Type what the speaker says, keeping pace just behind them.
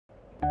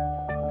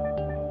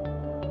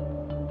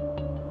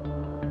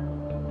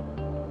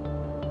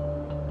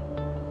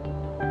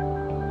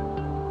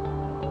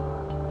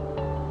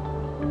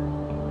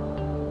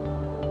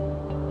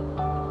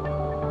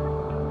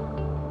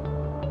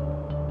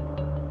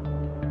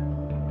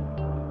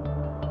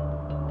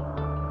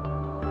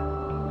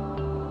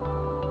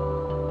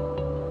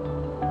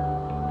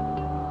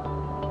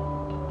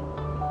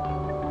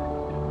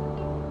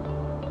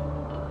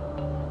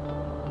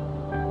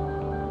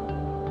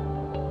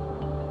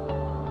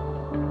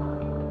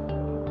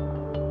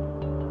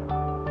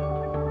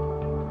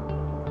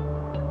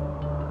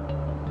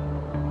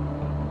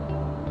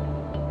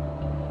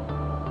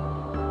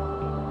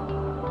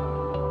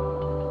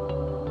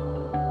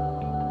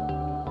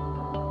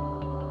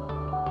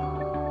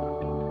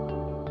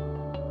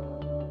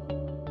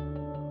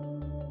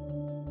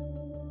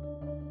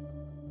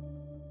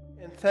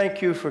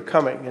Thank you for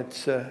coming.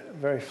 It's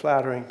very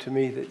flattering to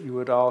me that you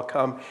would all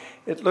come.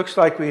 It looks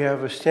like we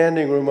have a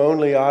standing room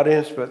only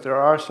audience, but there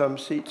are some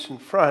seats in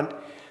front.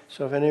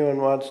 So if anyone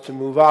wants to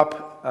move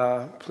up,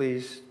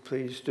 please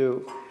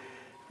do.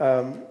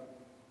 I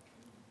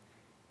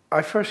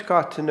first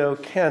got to know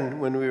Ken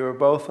when we were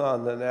both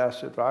on the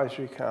NASA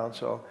Advisory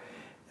Council,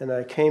 and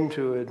I came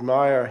to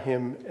admire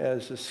him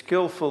as a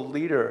skillful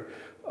leader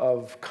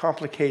of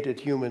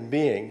complicated human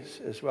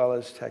beings as well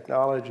as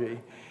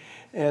technology.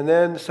 And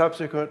then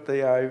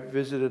subsequently I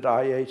visited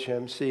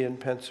IHMC in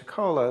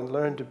Pensacola and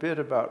learned a bit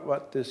about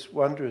what this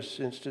wondrous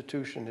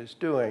institution is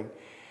doing.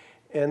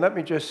 And let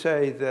me just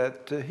say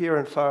that here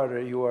in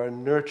Florida you are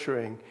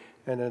nurturing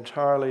an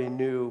entirely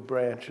new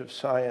branch of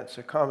science,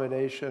 a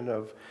combination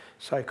of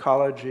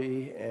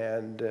psychology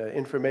and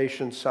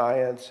information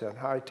science and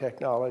high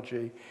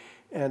technology.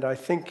 And I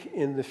think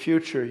in the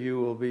future you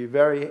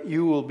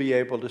will be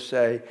able to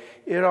say,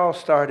 it all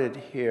started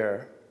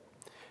here.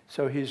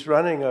 So he's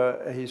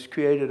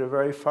created a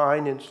very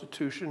fine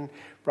institution,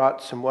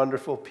 brought some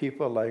wonderful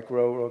people like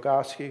Ro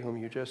Rogoski, whom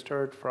you just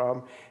heard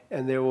from,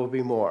 and there will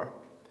be more.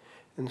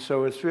 And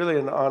so it's really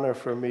an honor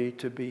for me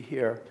to be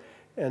here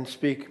and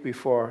speak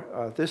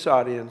before this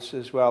audience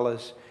as well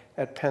as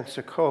at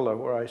Pensacola,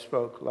 where I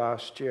spoke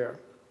last year.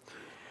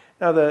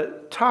 Now,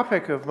 the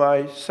topic of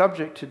my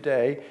subject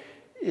today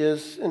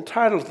is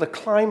entitled The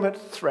Climate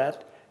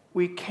Threat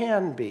We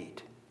Can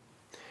Beat.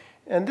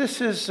 And this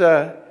is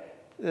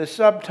the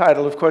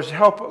subtitle, of course,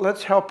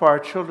 let's help our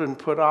children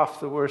put off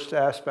the worst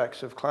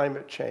aspects of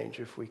climate change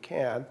if we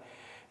can.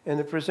 And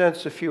it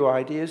presents a few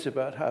ideas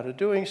about how to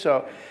doing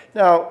so.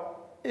 Now,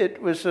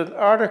 it was an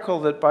article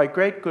that by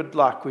great good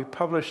luck we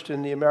published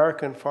in the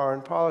American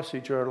Foreign Policy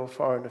Journal,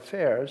 Foreign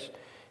Affairs,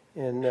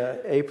 in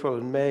April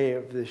and May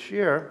of this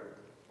year.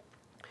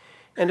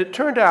 And it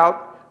turned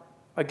out,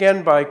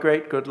 again by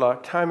great good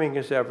luck, timing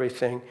is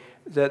everything,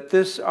 that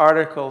this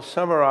article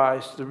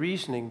summarized the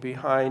reasoning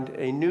behind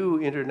a new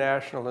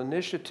international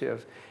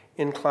initiative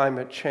in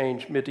climate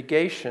change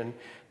mitigation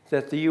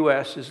that the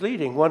US is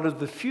leading, one of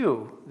the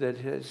few that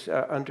has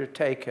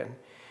undertaken.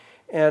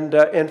 And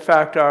in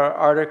fact, our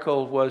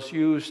article was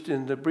used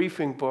in the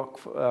briefing book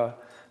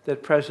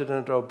that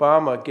President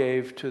Obama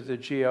gave to the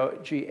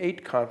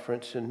G8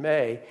 conference in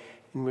May,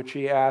 in which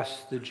he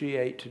asked the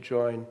G8 to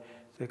join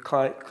the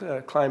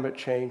Climate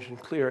Change and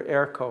Clear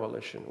Air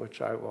Coalition, which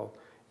I will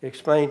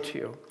explain to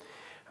you.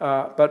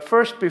 But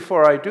first,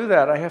 before I do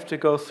that, I have to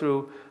go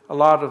through a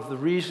lot of the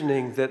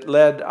reasoning that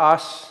led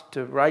us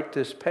to write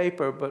this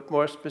paper, but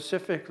more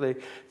specifically,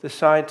 the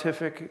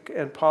scientific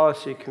and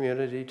policy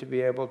community to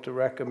be able to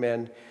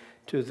recommend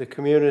to the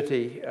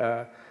community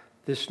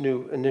this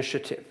new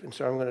initiative. And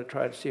so I'm going to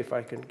try to see if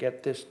I can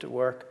get this to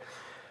work.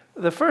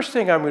 The first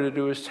thing I'm going to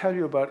do is tell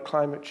you about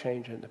climate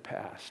change in the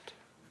past.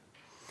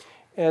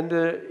 And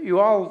you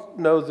all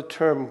know the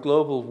term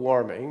global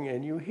warming,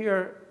 and you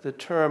hear the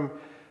term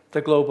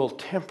the global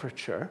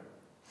temperature,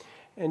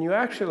 and you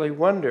actually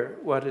wonder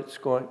what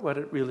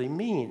it really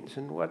means,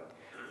 and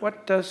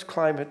what does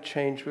climate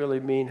change really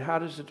mean? How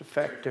does it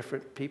affect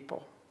different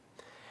people?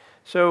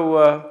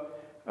 So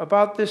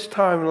about this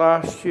time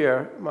last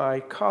year,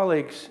 my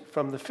colleagues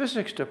from the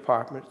physics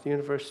department at the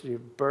University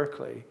of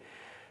Berkeley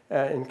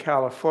in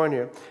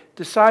California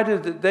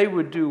decided that they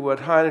would do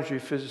what high energy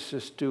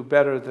physicists do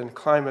better than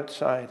climate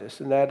scientists,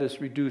 and that is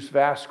reduce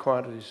vast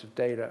quantities of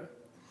data.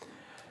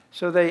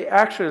 So they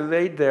actually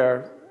laid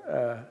their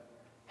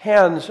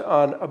hands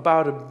on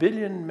about 1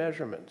 billion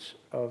measurements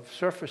of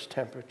surface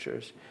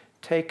temperatures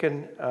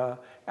taken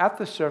at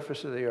the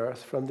surface of the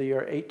Earth from the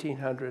year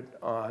 1800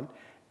 on,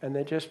 and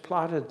they just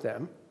plotted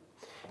them.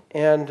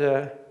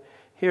 And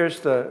here's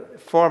the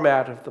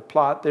format of the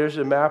plot. There's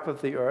a map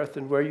of the Earth,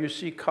 and where you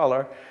see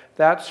color,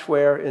 that's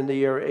where in the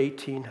year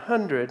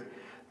 1800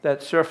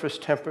 that surface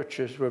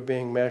temperatures were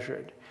being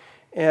measured.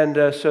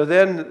 And so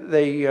then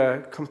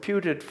they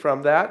computed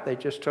from that. They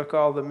just took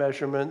all the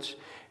measurements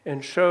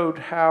and showed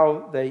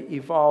how they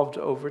evolved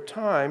over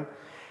time.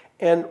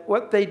 And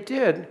what they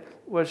did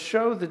was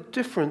show the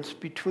difference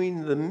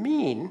between the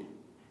mean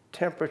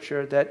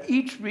temperature that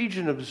each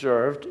region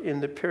observed in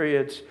the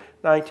periods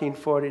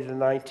 1940 to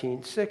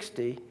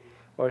 1960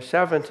 or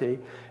 70,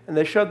 and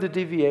they showed the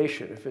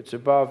deviation. If it's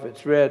above,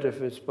 it's red.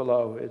 If it's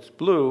below, it's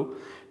blue.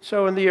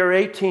 So in the year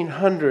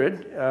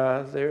 1800,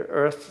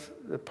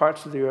 the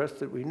parts of the Earth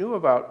that we knew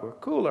about were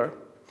cooler.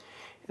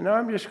 And now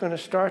I'm just going to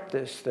start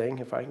this thing,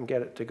 if I can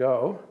get it to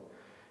go.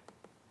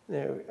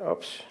 There we go.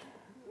 Oops.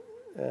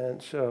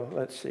 And so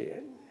let's see.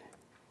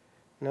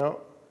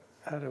 No,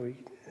 how do we?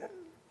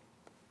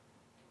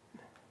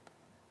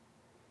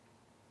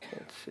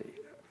 Let's see.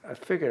 I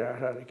figured out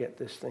how to get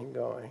this thing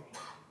going.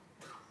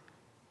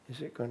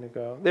 Is it going to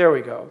go? There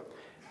we go.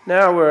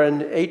 Now we're in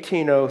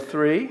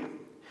 1803.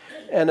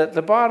 And at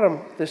the bottom,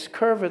 this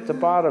curve at the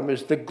bottom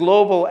is the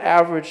global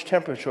average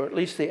temperature, or at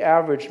least the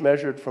average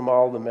measured from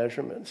all the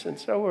measurements. And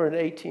so we're in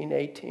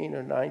 1818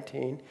 or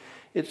 19.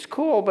 It's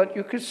cool, but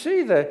you could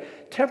see the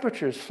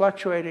temperatures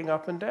fluctuating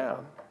up and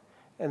down.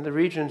 And the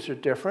regions are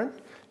different.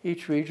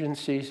 Each region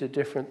sees a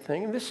different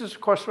thing. And this is,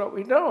 of course, what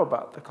we know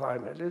about the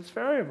climate. It's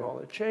variable.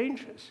 It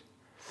changes.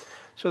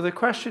 So the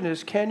question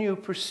is, can you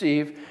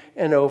perceive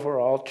an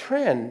overall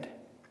trend?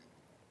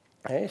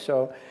 Okay,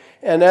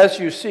 and as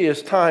you see,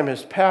 as time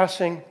is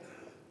passing,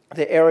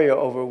 the area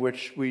over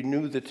which we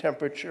knew the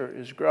temperature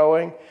is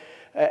growing.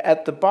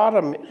 At the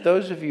bottom,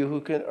 those of you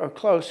who are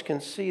close can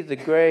see the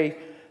gray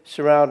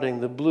surrounding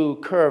the blue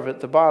curve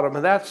at the bottom.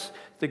 And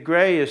the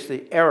gray is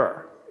the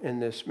error in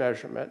this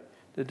measurement.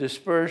 The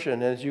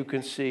dispersion, as you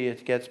can see,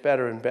 it gets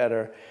better and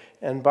better.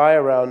 And by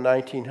around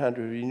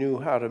 1900, we knew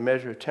how to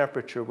measure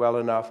temperature well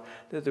enough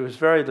that there was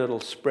very little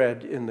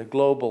spread in the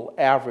global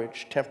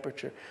average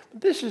temperature.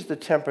 This is the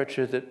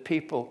temperature that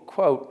people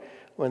quote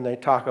when they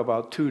talk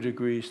about 2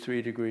 degrees,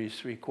 3 degrees,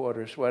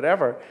 3/4,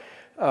 whatever.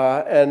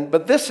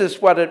 But this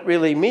is what it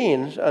really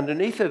means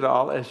underneath it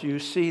all, as you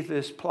see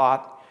this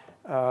plot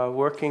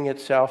working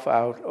itself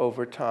out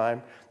over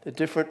time. The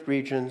different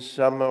regions,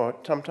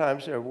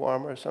 sometimes they're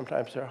warmer,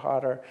 sometimes they're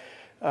hotter.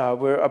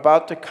 We're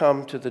about to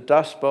come to the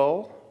Dust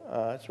Bowl.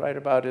 It's right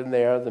about in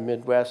there. The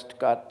Midwest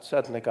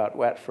suddenly got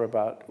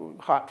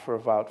hot for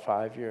about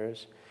 5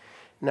 years.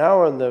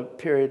 Now in the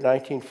period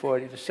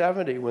 1940 to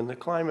 70, when the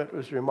climate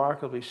was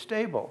remarkably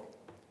stable.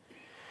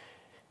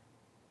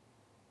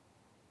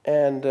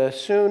 And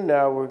soon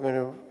now we're going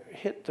to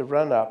hit the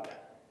run-up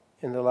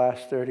in the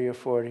last 30 or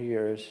 40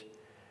 years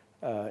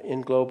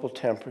in global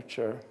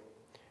temperature,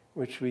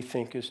 which we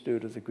think is due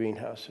to the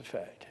greenhouse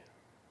effect.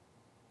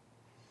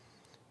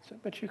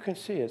 But you can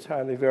see it's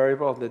highly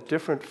variable, that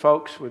different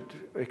folks would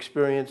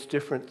experience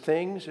different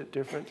things at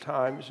different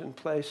times and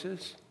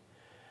places.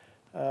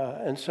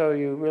 And so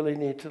you really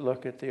need to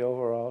look at the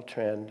overall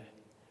trend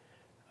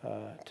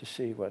to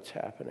see what's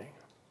happening.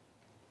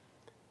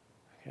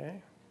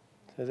 Okay?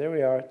 So there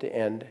we are at the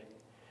end.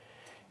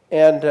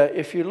 And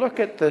if you look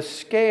at the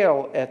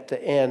scale at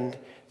the end,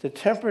 the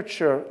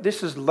temperature,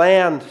 this is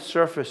land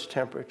surface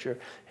temperature,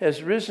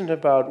 has risen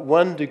about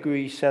 1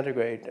 degree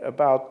centigrade,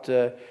 about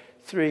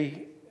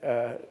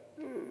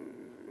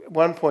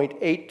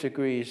 1.8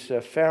 degrees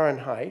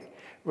Fahrenheit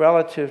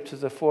relative to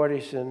the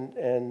 40s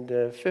and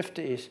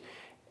 50s,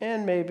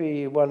 and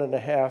maybe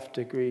 1.5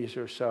 degrees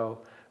or so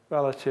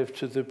relative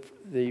to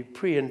the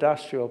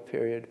pre-industrial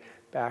period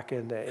back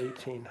in the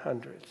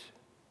 1800s.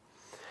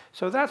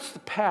 So that's the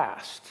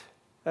past.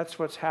 That's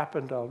what's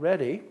happened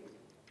already.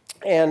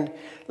 And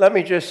let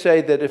me just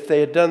say that if they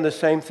had done the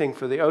same thing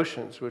for the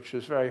oceans, which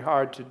was very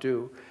hard to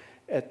do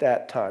at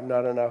that time,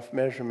 not enough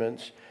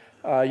measurements,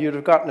 you'd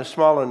have gotten a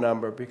smaller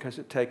number because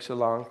it takes a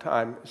long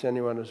time, as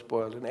anyone who's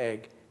boiled an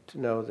egg, to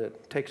know that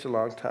it takes a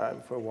long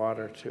time for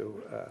water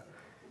to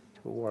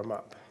warm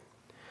up.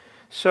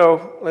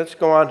 So let's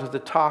go on to the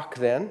talk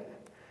then.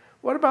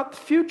 What about the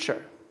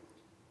future?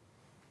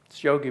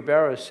 As Yogi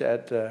Berra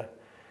said,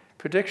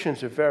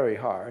 predictions are very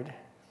hard,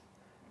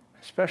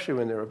 especially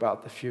when they're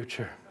about the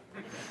future.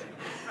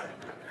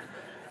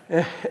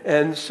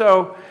 And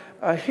so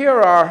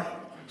here are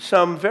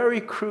some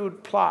very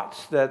crude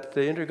plots that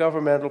the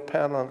Intergovernmental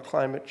Panel on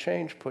Climate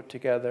Change put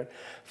together,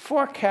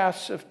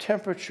 forecasts of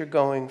temperature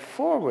going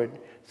forward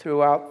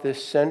throughout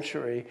this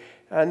century.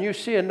 And you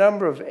see a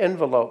number of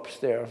envelopes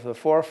there, the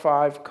 4 or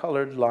 5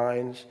 colored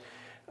lines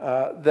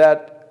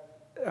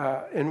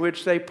in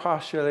which they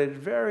postulated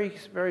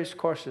various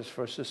courses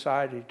for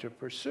society to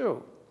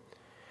pursue.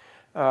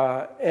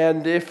 The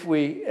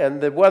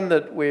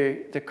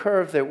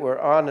curve that we're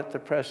on at the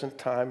present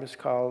time is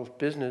called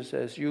business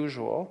as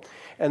usual.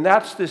 And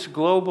that's this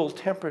global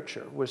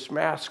temperature, which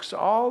masks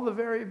all the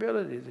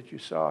variability that you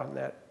saw in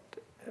that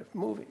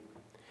movie.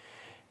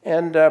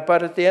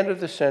 But at the end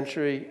of the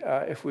century,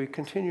 if we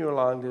continue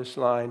along this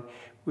line,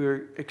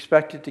 we're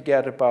expected to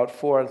get about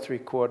 4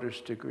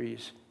 3/4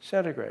 degrees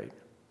centigrade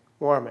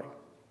warming.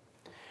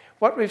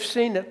 What we've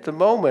seen at the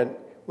moment,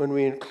 when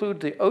we include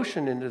the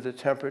ocean into the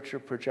temperature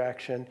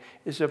projection,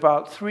 is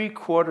about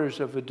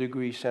 3/4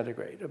 degree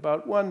centigrade,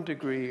 about 1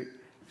 degree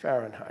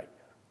Fahrenheit.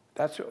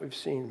 That's what we've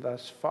seen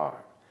thus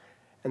far.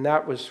 And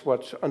that was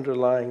what's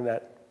underlying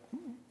that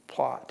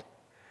plot.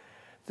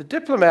 The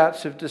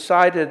diplomats have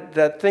decided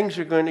that things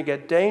are going to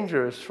get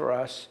dangerous for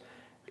us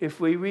if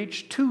we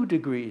reach 2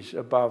 degrees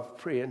above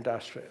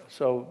pre-industrial.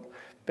 So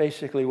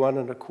basically 1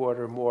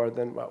 1/4 more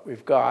than what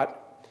we've got.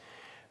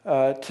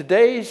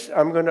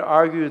 I'm going to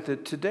argue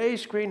that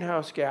today's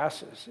greenhouse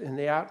gases in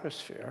the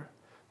atmosphere,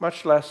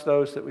 much less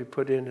those that we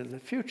put in the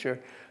future,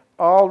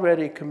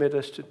 already commit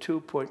us to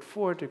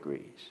 2.4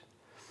 degrees.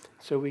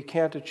 So we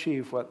can't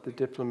achieve what the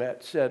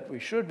diplomat said we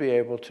should be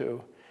able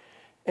to.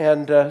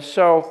 And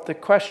so the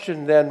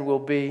question then will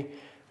be,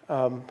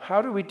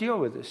 how do we deal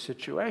with this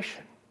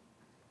situation?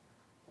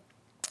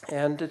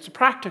 And it's a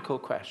practical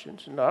question,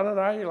 it's not an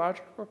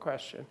ideological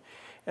question.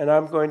 And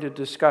I'm going to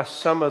discuss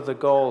some of the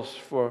goals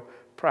for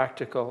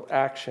practical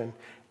action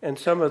and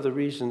some of the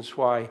reasons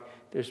why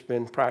there's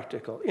been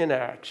practical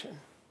inaction.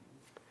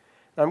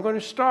 I'm going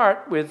to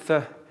start with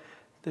the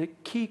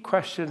key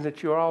question that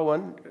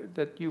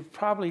that you've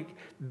probably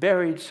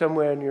buried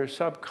somewhere in your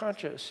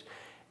subconscious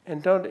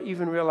and don't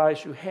even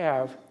realize you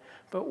have.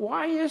 But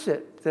why is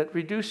it that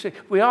reducing,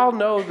 we all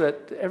know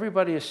that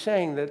everybody is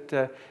saying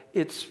that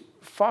it's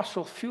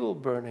fossil fuel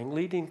burning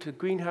leading to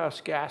greenhouse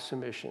gas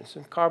emissions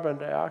and carbon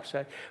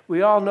dioxide.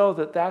 We all know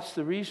that that's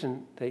the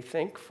reason, they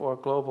think, for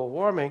global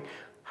warming.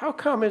 How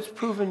come it's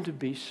proven to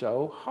be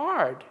so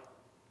hard?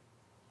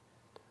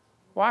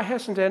 Why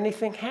hasn't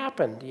anything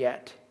happened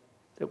yet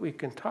that we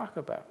can talk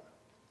about?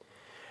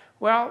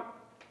 Well,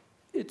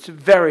 it's a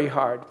very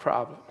hard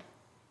problem,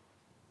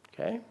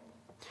 okay?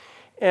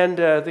 And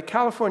the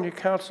California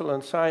Council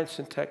on Science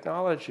and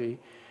Technology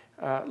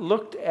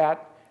looked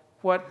at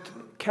what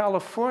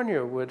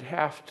California would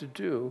have to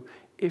do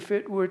if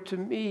it were to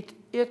meet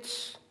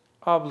its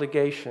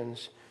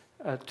obligations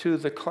to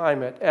the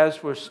climate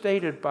as were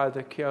stated by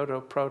the Kyoto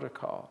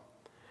Protocol.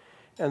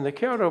 And the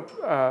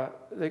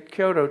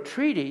Kyoto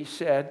Treaty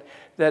said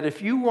that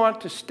if you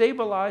want to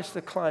stabilize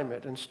the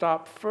climate and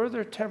stop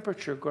further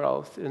temperature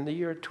growth in the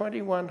year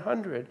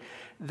 2100,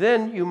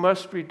 then you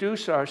must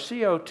reduce our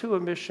CO2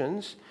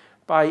 emissions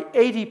by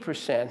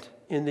 80%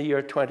 in the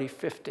year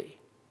 2050.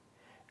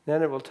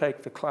 Then it will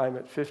take the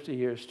climate 50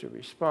 years to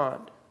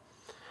respond.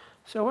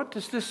 So what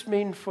does this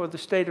mean for the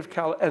state of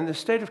California? And the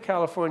state of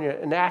California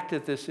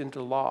enacted this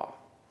into law.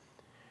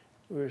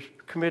 We're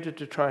committed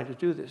to trying to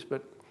do this,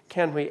 but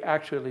can we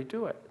actually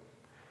do it?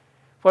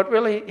 What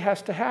really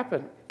has to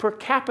happen? Per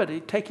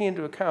capita, taking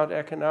into account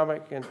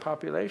economic and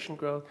population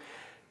growth,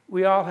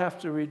 we all have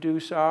to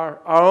reduce our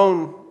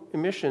own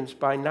emissions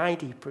by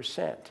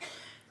 90%.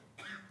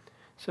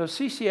 So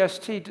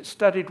CCST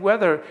studied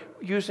whether,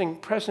 using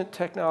present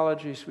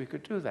technologies, we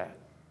could do that.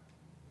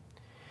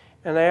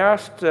 And they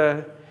asked,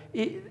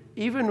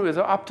 even with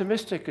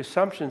optimistic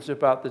assumptions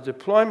about the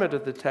deployment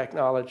of the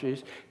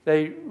technologies,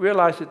 they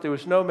realized that there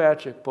was no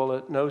magic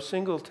bullet, no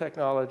single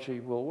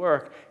technology will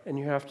work, and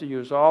you have to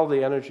use all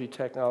the energy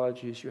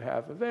technologies you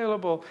have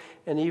available,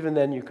 and even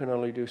then you can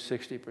only do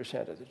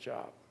 60% of the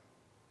job.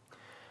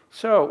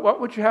 So what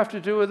would you have to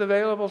do with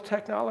available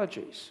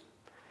technologies?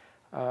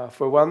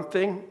 For one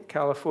thing,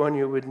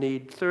 California would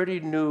need 30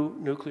 new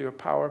nuclear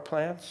power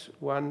plants,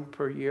 1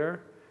 per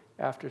year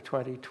after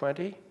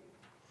 2020.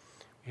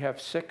 We have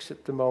 6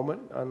 at the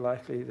moment,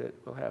 unlikely that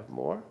we'll have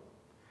more.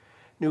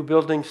 New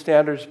building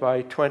standards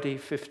by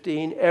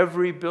 2015,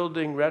 every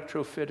building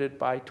retrofitted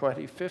by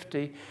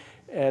 2050,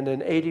 and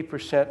an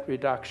 80%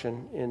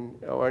 reduction in,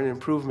 or an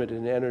improvement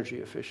in energy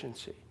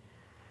efficiency.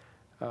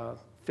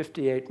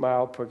 58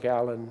 mile per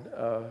gallon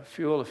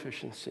fuel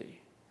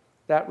efficiency.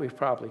 That we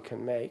probably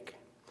can make.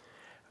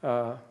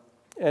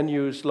 And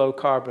use low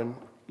carbon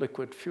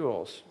liquid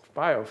fuels,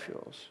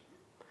 biofuels.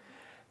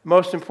 The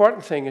most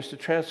important thing is to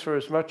transfer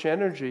as much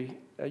energy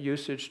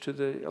usage to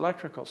the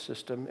electrical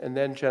system and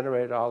then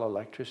generate all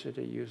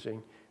electricity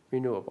using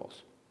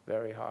renewables.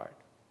 Very hard.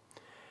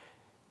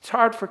 It's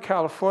hard for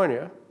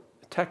California,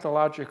 a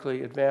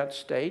technologically advanced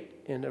state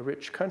in a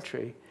rich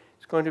country.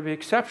 It's going to be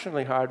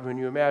exceptionally hard when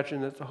you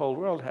imagine that the whole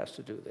world has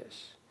to do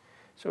this.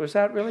 So is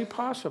that really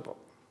possible?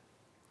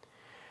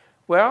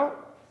 Well,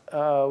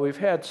 we've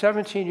had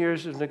 17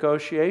 years of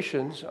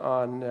negotiations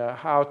on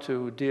how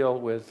to deal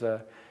with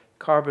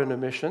carbon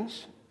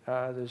emissions.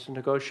 There's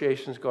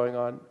negotiations going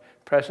on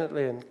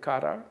presently in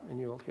Qatar, and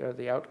you'll hear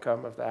the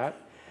outcome of that.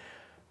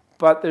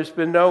 But there's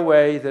been no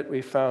way that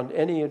we found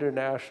any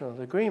international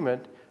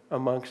agreement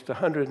amongst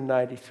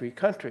 193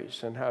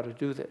 countries on how to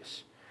do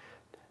this.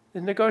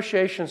 The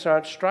negotiations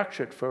aren't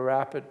structured for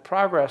rapid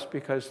progress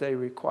because they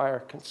require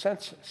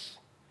consensus.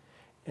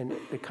 And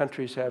the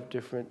countries have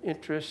different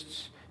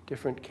interests,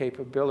 different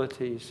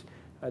capabilities,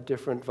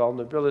 different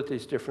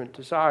vulnerabilities, different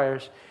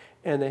desires,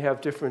 and they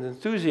have different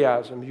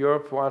enthusiasm.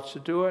 Europe wants to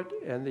do it,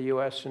 and the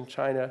US and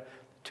China,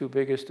 the 2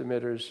 biggest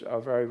emitters,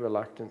 are very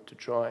reluctant to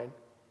join.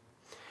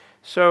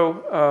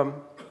 So,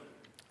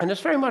 and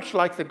it's very much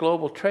like the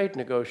global trade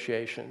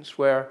negotiations,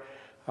 where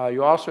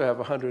you also have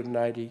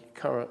 190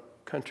 current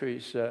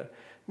countries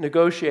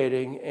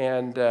negotiating,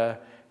 and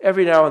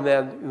every now and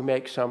then you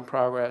make some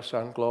progress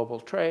on global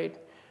trade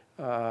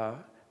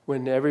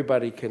when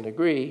everybody can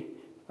agree,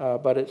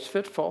 but it's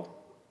fitful,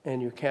 and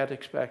you can't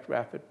expect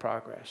rapid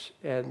progress.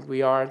 And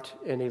we aren't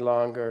any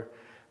longer,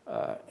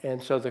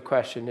 and so the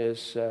question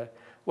is,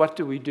 what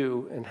do we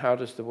do, and how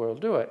does the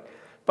world do it?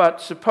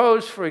 But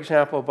suppose, for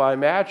example, by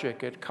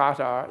magic at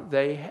Qatar,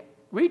 they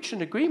reach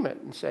an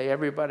agreement and say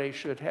everybody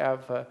should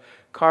have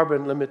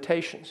carbon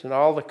limitations, and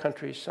all the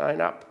countries sign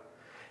up.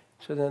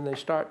 So then they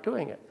start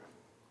doing it.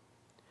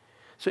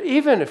 So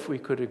even if we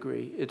could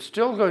agree, it's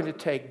still going to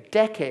take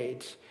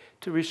decades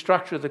to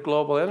restructure the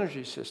global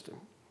energy system.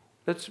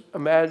 Let's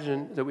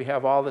imagine that we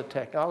have all the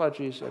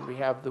technologies and we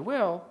have the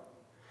will.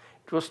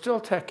 It will still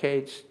take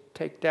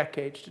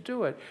decades to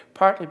do it,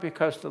 partly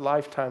because the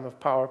lifetime of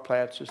power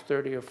plants is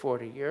 30 or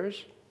 40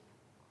 years,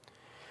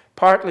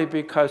 partly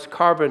because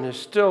carbon is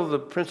still the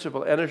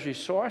principal energy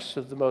source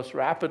of the most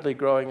rapidly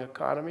growing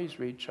economies,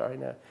 read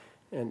China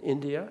and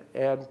India,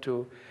 and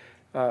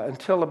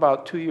until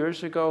about 2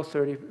 years ago,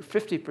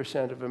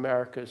 50% of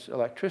America's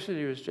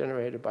electricity was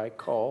generated by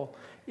coal.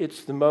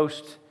 It's the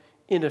most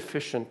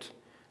inefficient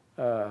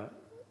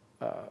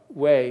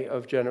way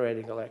of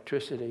generating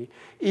electricity.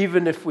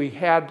 Even if we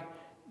had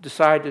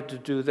decided to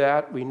do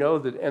that, we know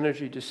that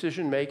energy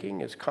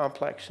decision-making is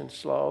complex and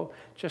slow.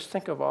 Just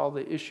think of all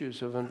the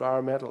issues of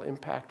environmental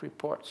impact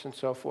reports and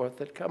so forth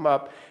that come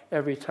up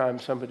every time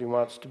somebody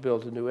wants to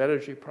build a new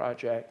energy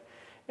project.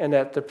 And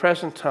at the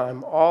present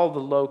time, all the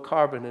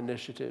low-carbon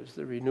initiatives,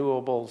 the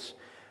renewables,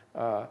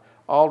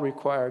 all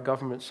require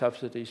government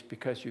subsidies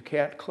because you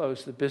can't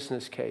close the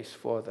business case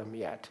for them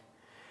yet.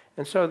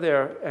 And so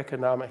they're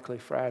economically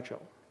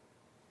fragile.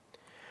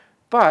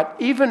 But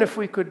even if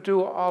we could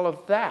do all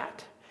of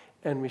that,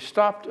 and we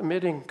stopped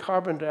emitting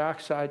carbon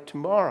dioxide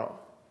tomorrow,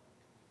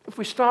 if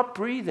we stopped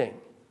breathing,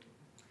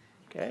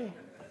 okay?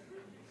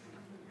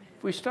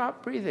 If we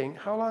stopped breathing,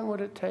 how long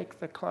would it take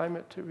the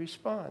climate to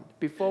respond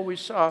before we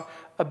saw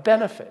a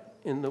benefit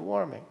in the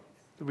warming,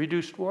 the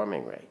reduced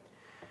warming rate?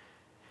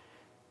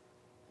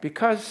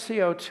 Because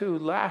CO2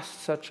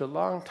 lasts such a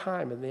long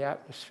time in the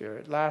atmosphere,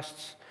 it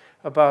lasts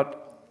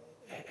about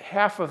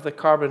half of the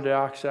carbon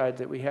dioxide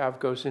that we have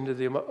goes into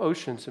the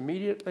oceans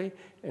immediately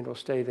and will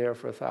stay there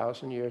for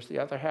 1,000 years. The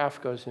other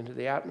half goes into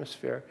the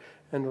atmosphere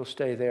and will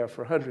stay there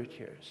for 100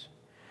 years.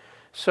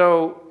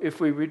 So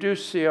if we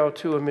reduce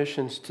CO2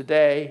 emissions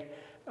today,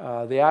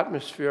 the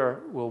atmosphere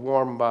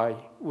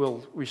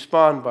will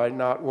respond by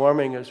not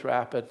warming as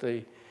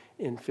rapidly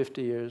in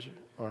 50 years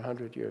or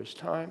 100 years'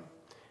 time,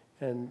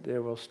 and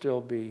there will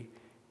still be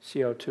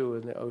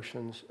CO2 in the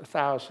oceans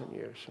 1,000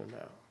 years from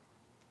now.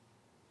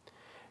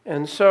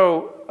 And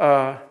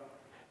so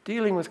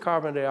dealing with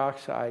carbon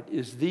dioxide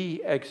is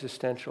the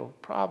existential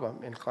problem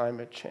in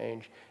climate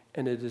change,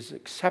 and it is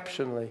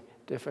exceptionally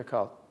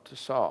difficult to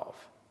solve.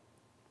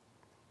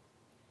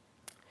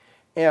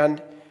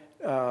 And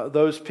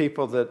those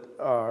people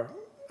that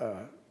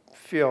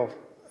feel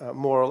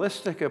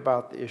moralistic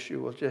about the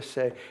issue will just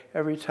say,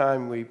 every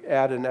time we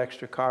add an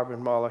extra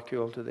carbon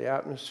molecule to the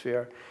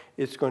atmosphere,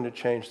 it's going to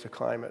change the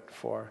climate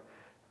for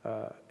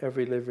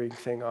every living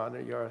thing on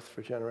the earth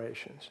for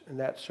generations. And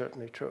that's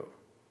certainly true.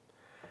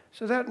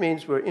 So that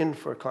means we're in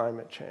for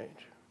climate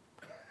change.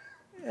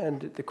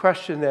 And the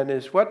question then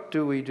is, what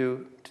do we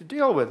do to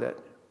deal with it?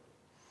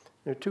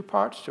 There are two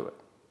parts to it.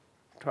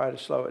 Try to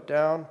slow it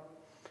down,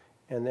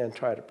 and then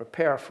try to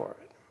prepare for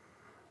it.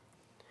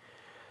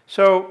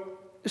 So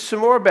some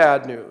more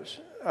bad news.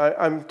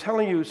 I'm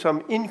telling you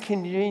some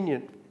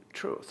inconvenient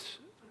truths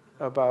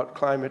about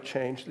climate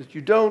change that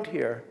you don't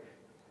hear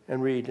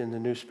and read in the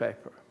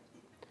newspaper.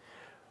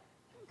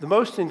 The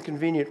most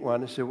inconvenient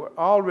one is that we're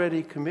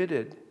already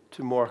committed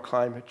to more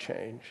climate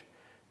change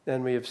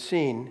than we have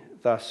seen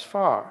thus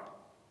far.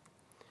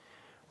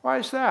 Why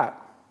is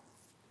that?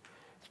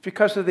 It's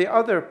because of the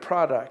other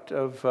product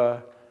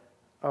of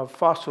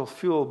fossil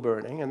fuel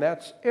burning, and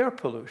that's air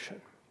pollution.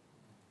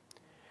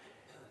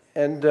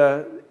 And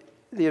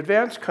the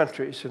advanced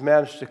countries have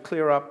managed to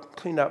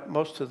clean up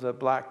most of the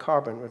black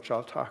carbon, which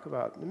I'll talk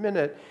about in a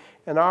minute,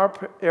 and our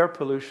air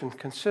pollution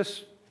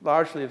consists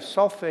largely of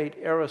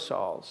sulfate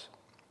aerosols,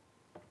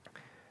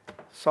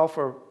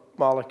 sulfur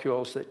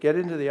molecules that get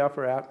into the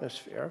upper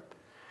atmosphere,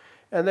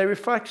 and they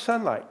reflect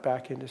sunlight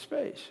back into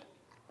space.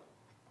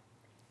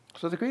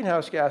 So the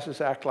greenhouse gases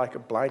act like a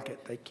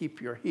blanket. They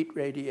keep your heat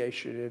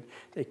radiation in,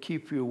 they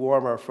keep you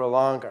warmer for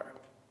longer.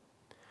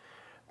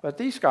 But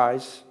these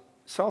guys,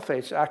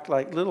 sulfates, act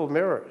like little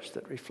mirrors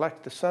that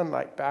reflect the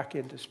sunlight back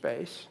into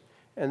space,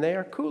 and they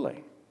are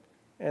cooling.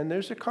 And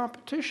there's a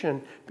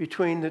competition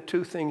between the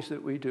two things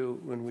that we do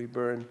when we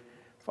burn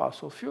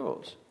fossil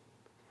fuels.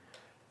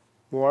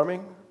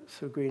 Warming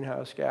through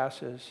greenhouse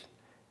gases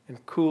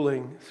and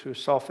cooling through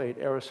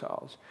sulfate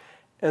aerosols.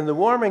 And the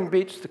warming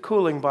beats the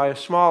cooling by a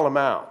small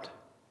amount.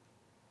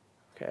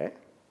 Okay?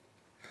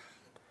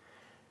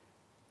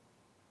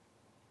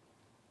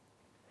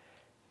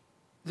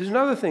 There's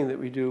another thing that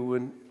we do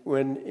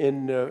when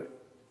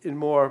in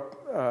more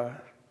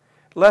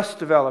less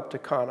developed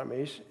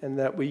economies, and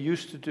that we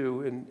used to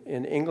do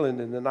in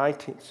England in the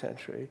 19th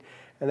century,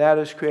 and that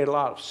is create a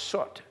lot of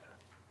soot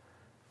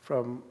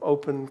from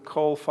open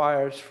coal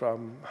fires,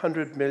 from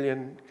 100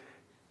 million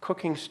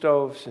cooking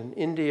stoves in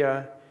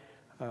India,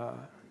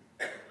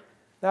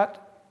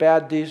 that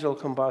bad diesel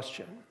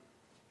combustion,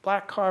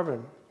 black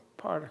carbon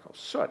particles,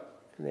 soot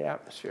in the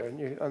atmosphere.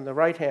 And on the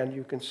right hand,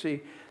 you can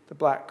see the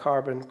black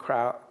carbon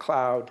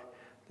cloud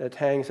that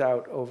hangs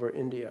out over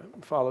India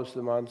and follows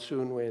the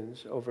monsoon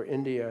winds over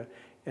India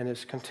and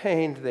is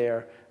contained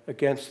there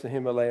against the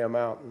Himalaya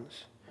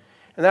mountains.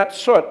 And that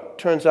soot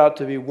turns out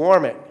to be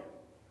warming.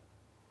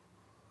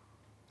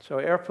 So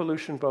air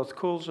pollution both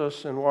cools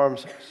us and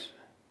warms us.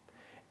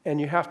 And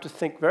you have to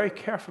think very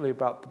carefully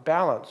about the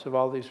balance of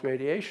all these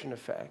radiation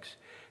effects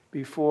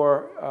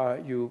before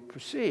you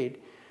proceed.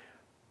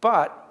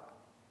 But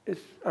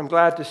I'm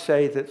glad to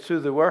say that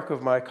through the work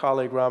of my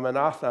colleague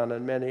Ramanathan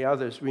and many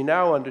others, we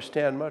now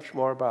understand much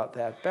more about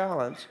that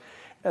balance.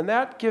 And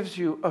that gives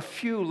you a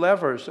few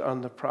levers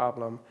on the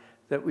problem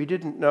that we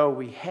didn't know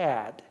we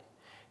had,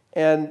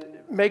 and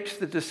makes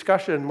the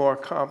discussion more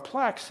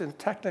complex and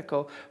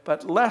technical,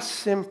 but less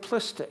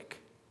simplistic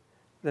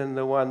than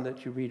the one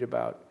that you read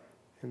about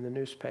in the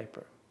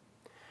newspaper.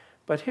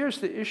 But here's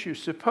the issue.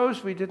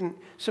 Suppose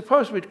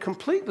we'd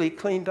completely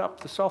cleaned up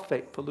the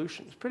sulfate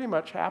pollution. It's pretty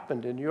much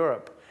happened in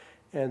Europe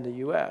and the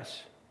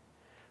US.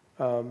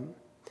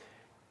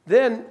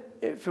 Then,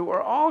 if it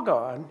were all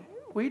gone,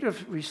 we'd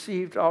have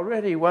received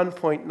already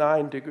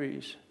 1.9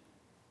 degrees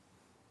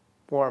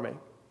warming,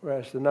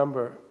 whereas the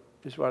number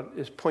is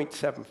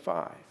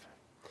 0.75.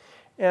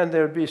 And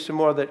there would be some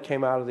more that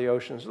came out of the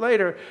oceans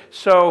later.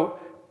 So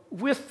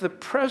with the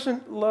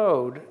present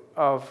load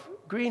of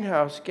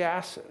greenhouse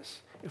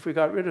gases, if we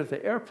got rid of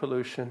the air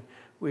pollution,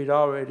 we'd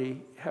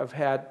already have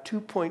had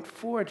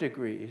 2.4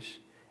 degrees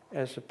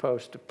as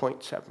opposed to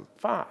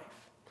 0.75.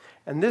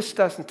 And this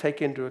doesn't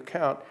take into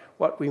account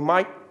what we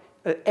might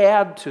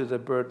add to the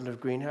burden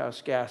of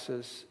greenhouse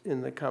gases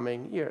in the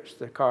coming years,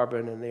 the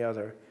carbon and the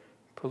other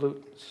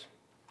pollutants.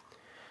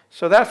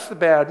 So that's the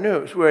bad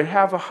news. We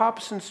have a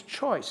Hobson's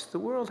choice. The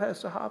world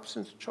has a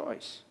Hobson's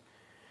choice.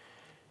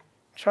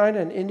 China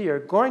and India are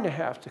going to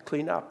have to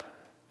clean up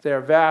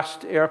their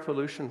vast air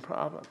pollution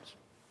problems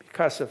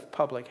because of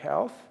public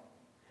health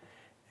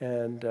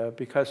and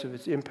because of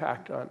its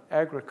impact on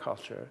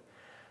agriculture.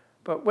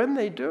 But when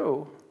they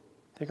do,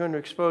 they're going to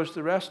expose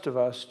the rest of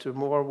us to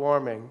more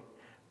warming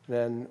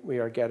than we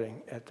are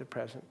getting at the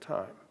present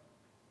time.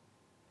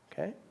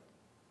 Okay?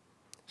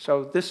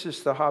 So this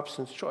is the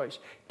Hobson's choice.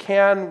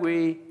 Can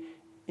we,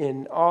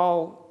 in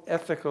all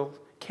ethical,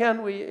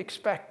 can we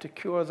expect to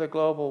cure the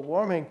global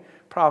warming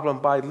problem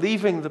by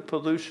leaving the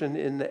pollution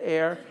in the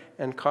air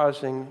and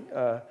causing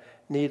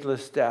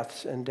needless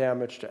deaths and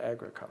damage to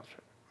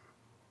agriculture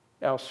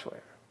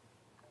elsewhere?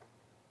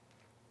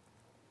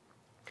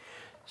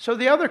 So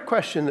the other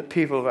question that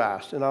people have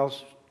asked, and I'll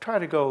try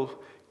to go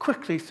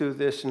quickly through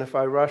this, and if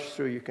I rush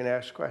through, you can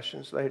ask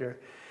questions later.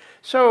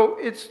 So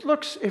it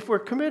looks, if we're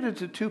committed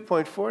to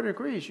 2.4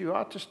 degrees, you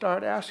ought to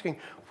start asking,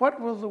 what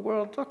will the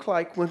world look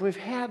like when we've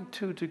had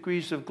 2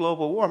 degrees of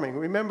global warming?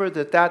 Remember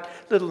that that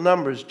little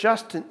number is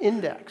just an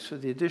index for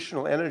the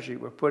additional energy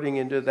we're putting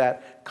into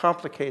that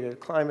complicated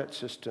climate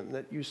system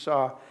that you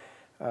saw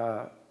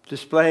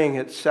displaying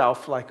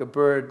itself like a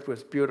bird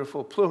with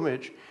beautiful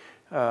plumage.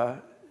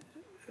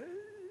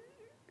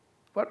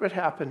 What would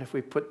happen if we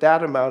put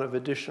that amount of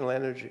additional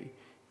energy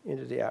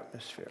into the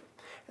atmosphere?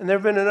 And there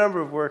have been a number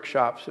of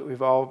workshops that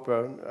we've all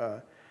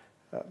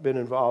been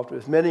involved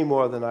with, many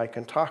more than I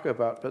can talk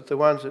about, but the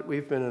ones that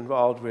we've been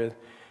involved with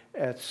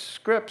at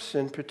Scripps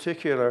in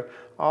particular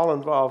all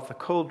involve the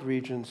cold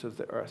regions of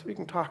the Earth. We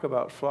can talk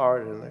about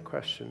Florida in the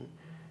question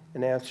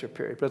and answer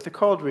period, but the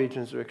cold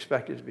regions are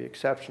expected to be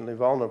exceptionally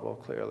vulnerable,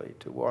 clearly,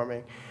 to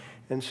warming.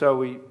 And so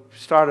we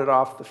started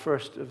off the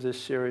first of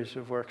this series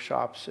of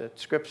workshops at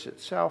Scripps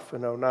itself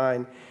in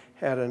 '09,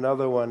 had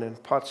another one in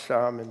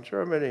Potsdam in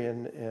Germany,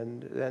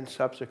 and then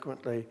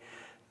subsequently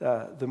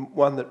the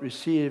one that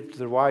received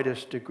the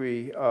widest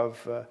degree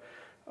of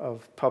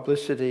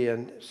publicity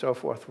and so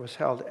forth was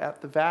held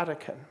at the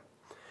Vatican.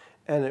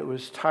 And it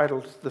was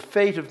titled The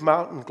Fate of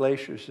Mountain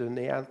Glaciers in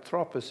the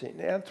Anthropocene.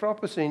 The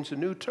Anthropocene is a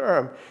new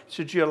term. It's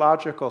a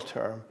geological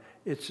term.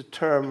 It's a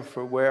term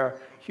for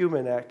where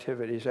human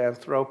activities,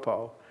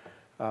 anthropo,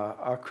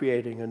 are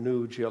creating a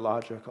new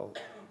geological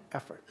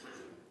effort.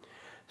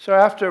 So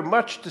after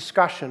much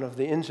discussion of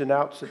the ins and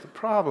outs of the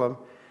problem,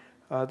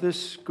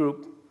 this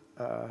group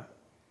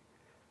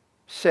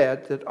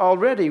said that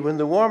already when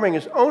the warming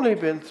has only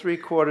been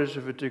 3/4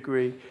 of a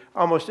degree,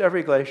 almost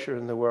every glacier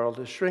in the world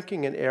is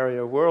shrinking in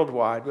area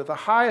worldwide, with the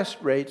highest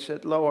rates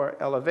at lower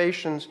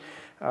elevations,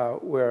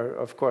 where,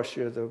 of course,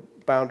 you're the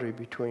boundary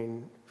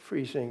between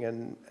freezing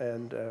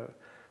and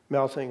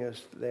melting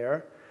is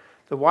there.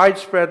 The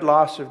widespread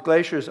loss of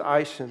glaciers,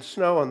 ice, and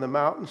snow on the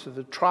mountains of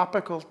the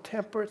tropical,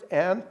 temperate,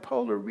 and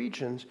polar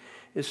regions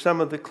is some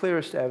of the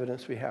clearest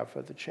evidence we have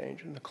for the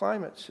change in the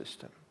climate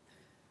system.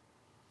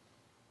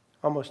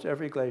 Almost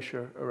every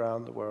glacier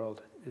around the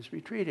world is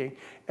retreating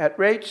at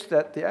rates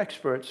that the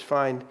experts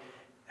find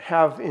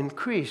have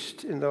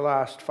increased in the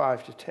last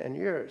 5 to 10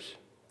 years.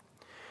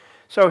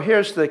 So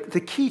here's the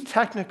key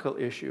technical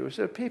issue, is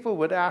that people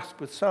would ask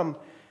with some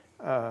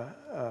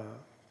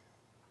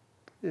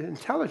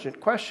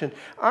intelligent question,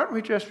 aren't we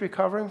just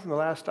recovering from the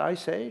last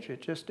ice age?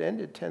 It just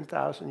ended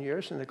 10,000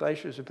 years, and the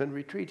glaciers have been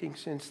retreating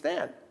since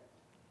then.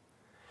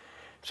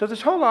 So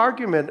this whole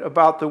argument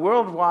about the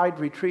worldwide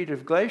retreat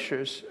of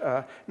glaciers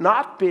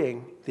not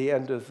being the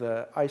end of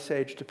the ice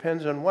age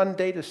depends on one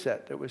data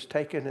set that was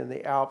taken in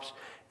the Alps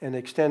and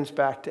extends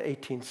back to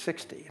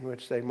 1860, in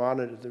which they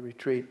monitored the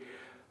retreat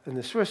in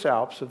the Swiss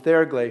Alps of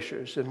their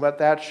glaciers. And what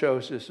that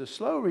shows is a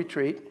slow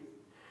retreat.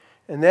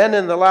 And then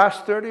in the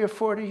last 30 or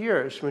 40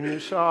 years, when you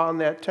saw on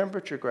that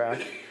temperature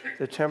graph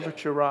the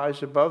temperature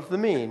rise above the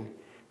mean,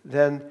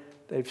 then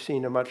they've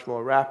seen a much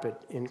more rapid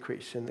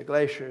increase in the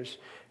glaciers.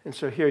 And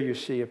so here you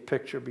see a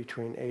picture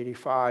between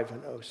 85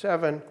 and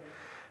 07.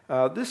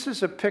 This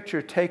is a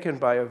picture taken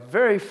by a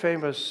very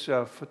famous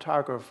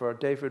photographer,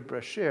 David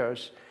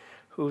Brashears,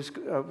 who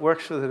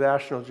works for the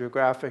National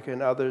Geographic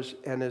and others,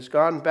 and has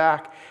gone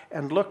back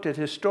and looked at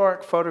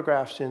historic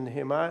photographs in the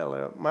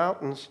Himalaya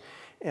Mountains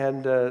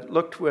and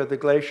looked where the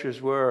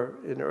glaciers were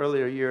in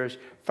earlier years,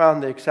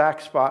 found the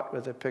exact spot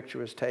where the picture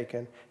was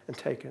taken, and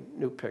taken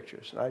new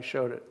pictures. And I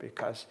showed it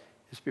because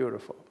it's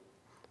beautiful.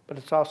 But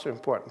it's also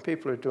important.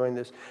 People are doing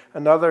this.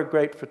 Another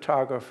great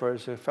photographer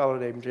is a fellow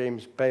named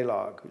James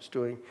Balog, who's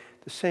doing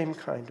the same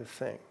kind of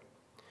thing.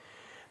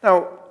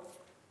 Now,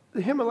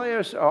 the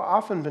Himalayas are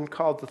often been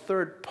called the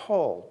third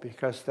pole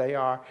because they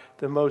are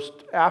the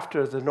most,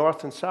 after the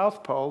North and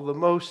South Pole, the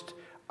most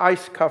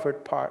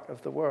ice-covered part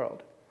of the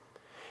world.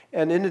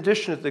 And in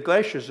addition to the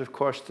glaciers, of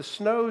course, the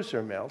snows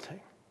are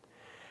melting.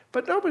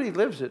 But nobody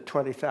lives at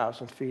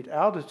 20,000 feet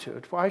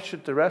altitude. Why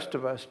should the rest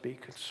of us be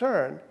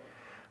concerned?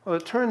 Well,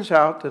 it turns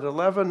out that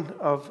 11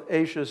 of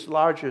Asia's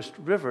largest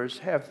rivers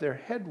have their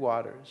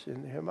headwaters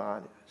in the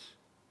Himalayas.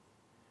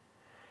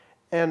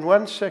 And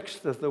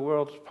 1/6 of the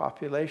world's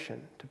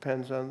population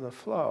depends on the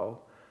flow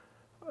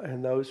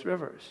in those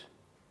rivers.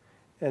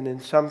 And in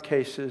some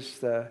cases,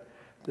 the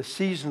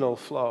seasonal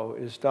flow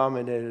is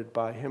dominated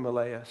by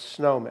Himalaya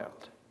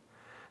snowmelt.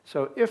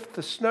 So if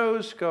the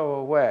snows go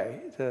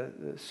away,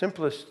 the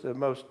simplest, the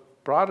most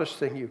broadest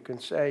thing you can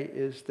say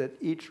is that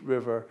each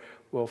river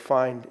will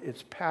find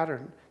its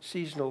pattern,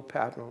 seasonal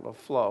pattern of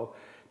flow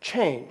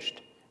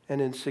changed, and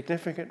in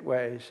significant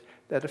ways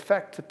that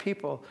affect the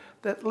people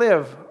that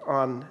live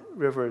on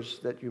rivers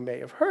that you may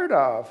have heard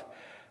of,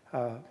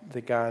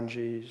 the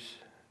Ganges,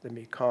 the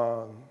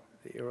Mekong,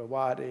 the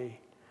Irrawaddy,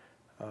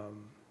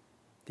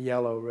 the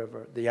Yellow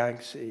River, the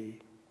Yangtze,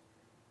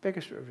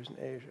 biggest rivers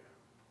in Asia.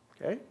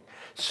 Okay?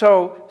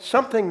 So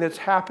something that's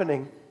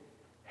happening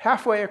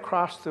halfway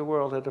across the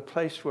world at a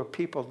place where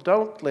people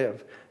don't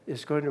live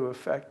is going to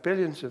affect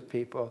billions of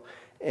people,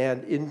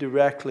 and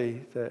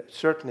indirectly,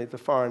 certainly the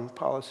foreign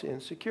policy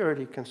and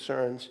security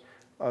concerns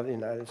of the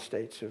United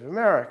States of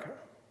America.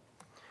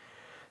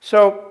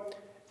 So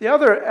the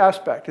other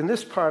aspect, and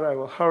this part I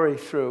will hurry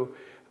through,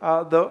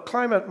 the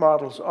climate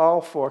models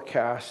all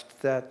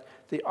forecast that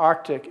the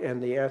Arctic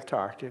and the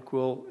Antarctic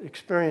will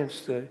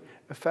experience the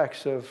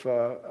effects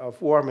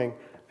of warming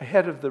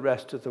ahead of the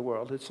rest of the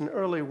world. It's an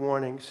early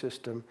warning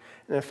system.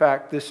 And in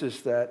fact, this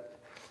is that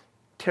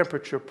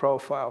temperature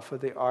profile for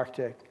the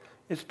Arctic.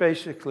 It's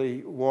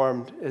basically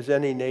warmed, as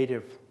any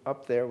native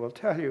up there will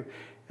tell you,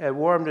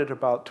 warmed at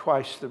about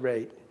twice the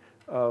rate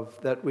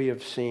that we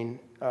have seen,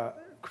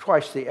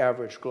 twice the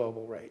average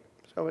global rate.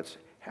 So it's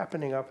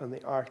happening up in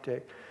the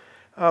Arctic.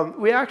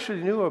 We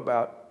actually knew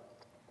about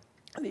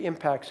the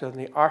impacts on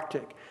the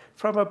Arctic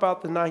from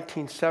about the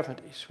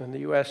 1970s, when the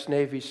US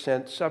Navy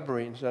sent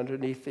submarines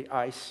underneath the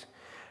ice.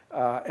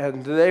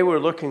 And they were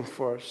looking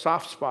for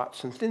soft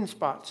spots and thin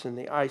spots in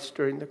the ice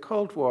during the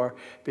Cold War,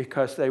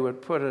 because they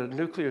would put a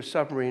nuclear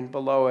submarine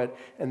below it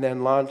and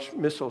then launch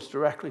missiles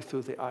directly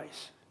through the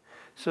ice.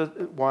 So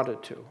it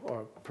wanted to,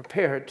 or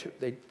prepared to.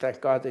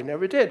 Thank God they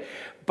never did.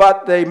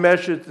 But they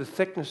measured the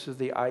thickness of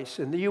the ice,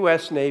 and the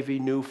US Navy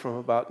knew from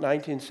about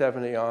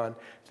 1970 on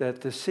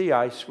that the sea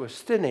ice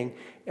was thinning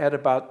at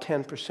about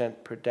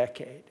 10% per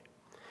decade.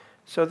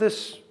 So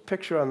this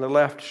picture on the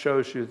left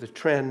shows you the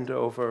trend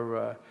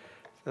over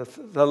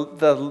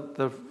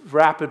the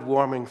rapid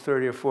warming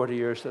 30 or 40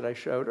 years that I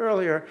showed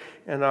earlier,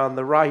 and on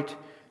the right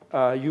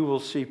you will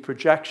see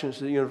projections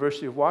that the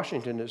University of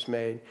Washington has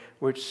made,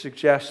 which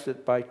suggest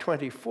that by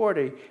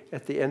 2040,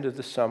 at the end of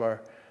the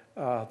summer,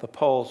 the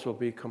poles will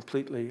be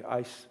completely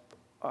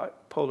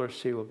polar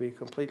sea will be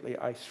completely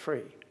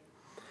ice-free.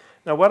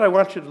 Now, what I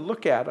want you to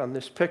look at on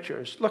this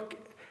picture is, look,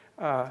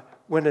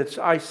 when it's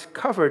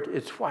ice-covered,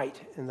 it's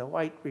white, and the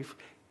white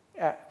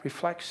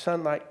reflects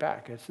sunlight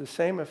back. It's the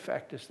same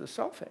effect as the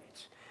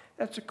sulfates.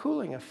 That's a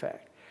cooling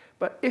effect.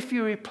 But if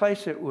you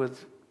replace it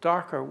with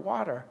darker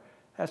water,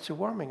 that's a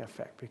warming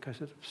effect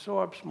because it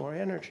absorbs more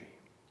energy.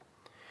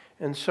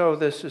 And so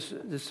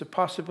there's a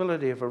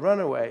possibility of a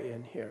runaway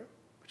in here,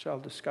 which I'll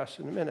discuss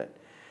in a minute.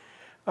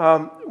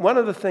 One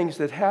of the things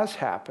that has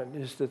happened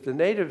is that the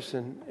natives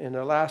in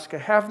Alaska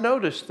have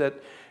noticed that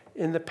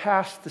in the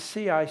past, the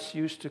sea ice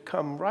used to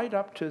come right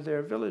up to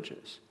their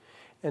villages.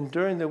 And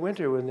during the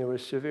winter, when there were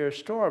severe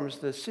storms,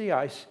 the sea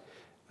ice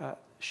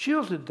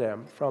shielded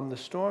them from the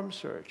storm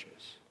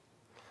surges,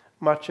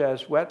 much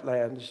as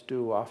wetlands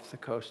do off the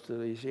coast of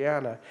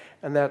Louisiana,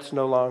 and that's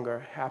no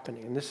longer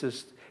happening. And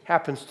this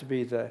happens to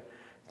be the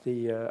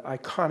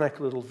iconic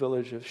little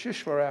village of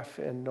Shishmaref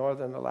in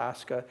northern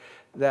Alaska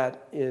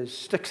that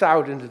sticks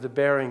out into the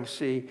Bering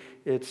Sea.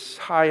 Its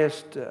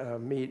highest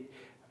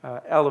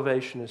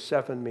elevation is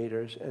 7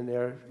 meters, and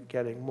they're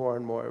getting more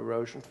and more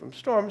erosion from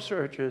storm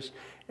surges,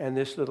 and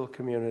this little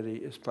community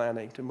is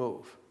planning to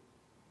move.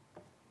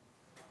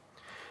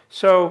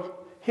 So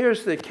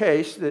here's the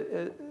case.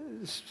 This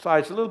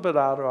slide's a little bit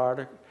out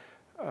of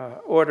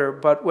order,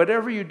 but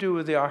whatever you do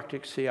with the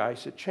Arctic sea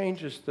ice, it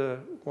changes the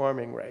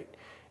warming rate.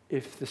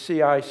 If the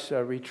sea ice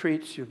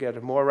retreats, you'll get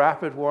a more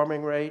rapid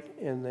warming rate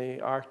in the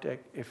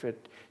Arctic. If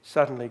it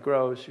suddenly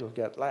grows, you'll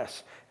get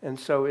less. And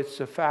so it's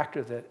a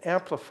factor that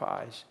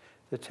amplifies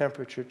the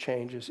temperature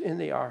changes in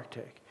the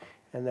Arctic,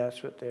 and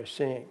that's what they're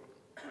seeing.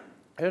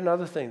 Here's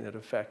another thing that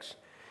affects.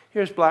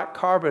 Here's black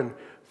carbon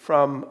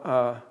from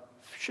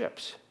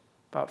ships.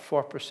 About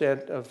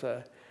 4% of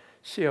the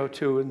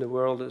CO2 in the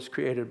world is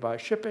created by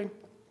shipping,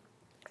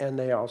 and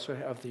they also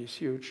have these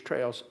huge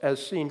trails,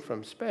 as seen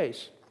from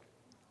space,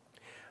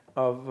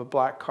 of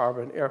black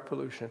carbon air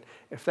pollution.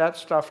 If that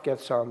stuff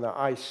gets on the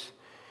ice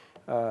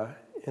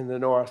in the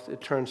north,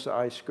 it turns the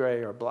ice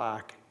gray or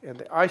black, and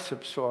the ice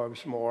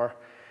absorbs more,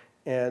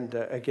 and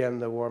again,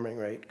 the warming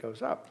rate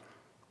goes up.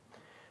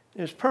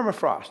 There's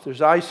permafrost.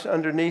 There's ice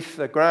underneath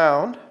the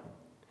ground,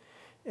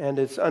 and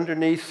it's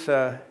underneath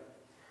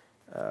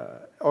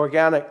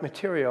organic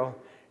material,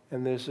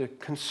 and there's a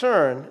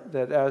concern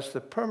that as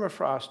the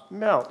permafrost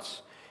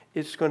melts,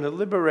 it's going to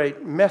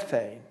liberate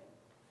methane,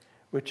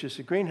 which is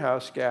a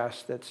greenhouse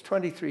gas that's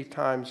 23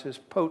 times as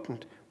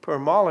potent per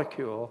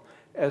molecule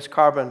as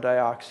carbon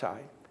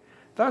dioxide.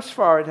 Thus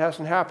far, it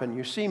hasn't happened.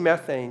 You see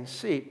methane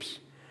seeps,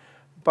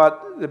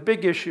 but the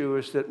big issue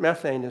is that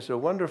methane is a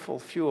wonderful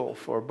fuel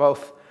for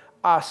both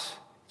us,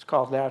 it's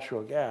called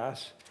natural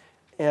gas,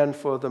 and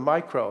for the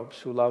microbes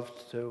who love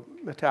to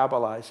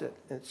metabolize it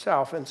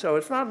itself. And so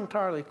it's not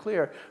entirely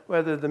clear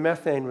whether the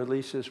methane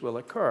releases will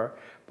occur,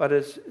 but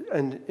it's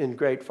in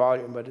great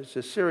volume, but it's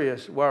a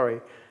serious worry,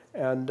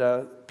 and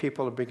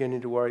people are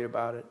beginning to worry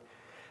about it.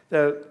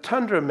 The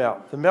tundra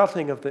melt, the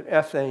melting of the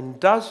methane,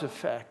 does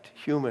affect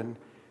human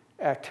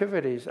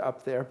activities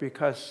up there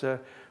because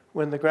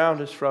when the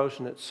ground is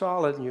frozen, it's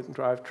solid and you can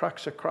drive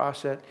trucks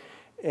across it.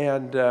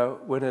 And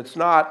when it's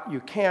not, you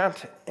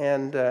can't.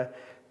 And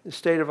the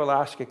state of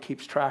Alaska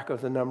keeps track of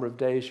the number of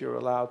days you're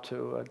allowed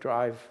to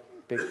drive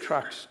big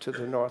trucks to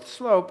the North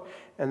Slope,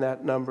 and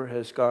that number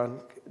has gone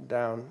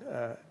down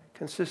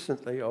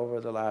consistently over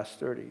the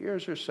last 30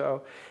 years or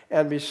so.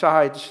 And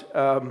besides,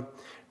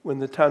 when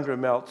the tundra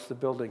melts, the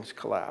buildings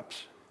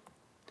collapse.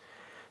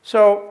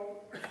 So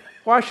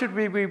why should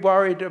we be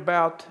worried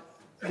about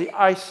the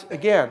ice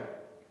again?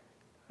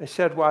 I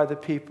said why the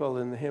people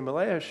in the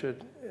Himalayas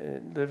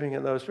living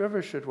in those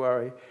rivers should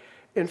worry.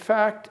 In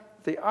fact,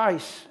 the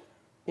ice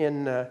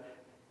in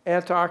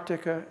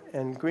Antarctica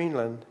and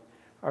Greenland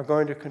are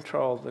going to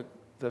control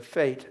the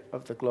fate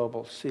of the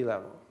global sea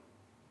level.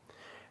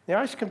 The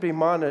ice can be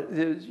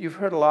monitored. You've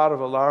heard a lot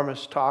of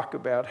alarmist talk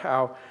about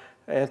how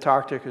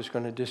Antarctica is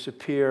going to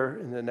disappear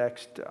in the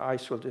next,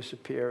 ice will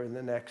disappear in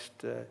the next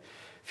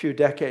few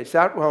decades.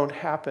 That won't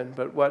happen,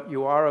 but what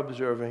you are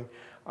observing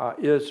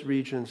is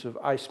regions of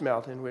ice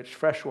melt in which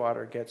fresh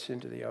water gets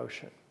into the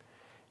ocean.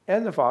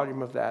 And the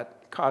volume of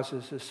that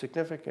causes a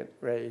significant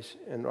raise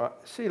in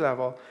sea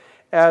level,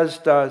 as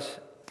does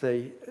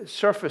the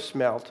surface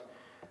melt,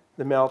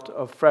 the melt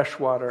of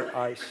freshwater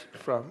ice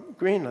from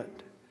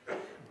Greenland.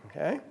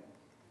 Okay?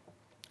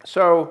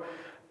 So,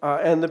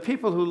 and the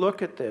people who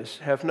look at this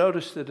have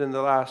noticed that in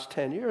the last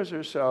 10 years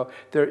or so,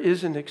 there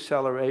is an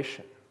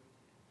acceleration.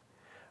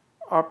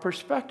 Our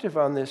perspective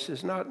on this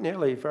is not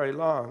nearly very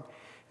long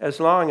as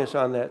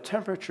on that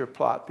temperature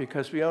plot,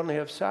 because we only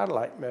have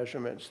satellite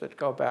measurements that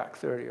go back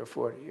 30 or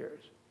 40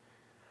 years.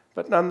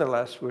 But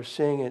nonetheless, we're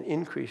seeing an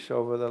increase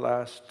over the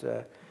last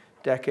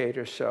decade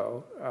or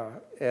so.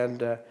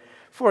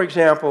 For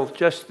example,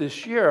 just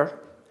this year,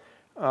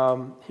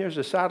 here's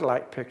a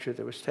satellite picture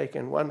that was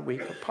taken 1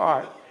 week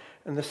apart.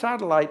 And the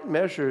satellite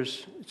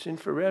measures, it's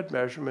infrared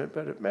measurement,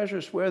 but it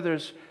measures where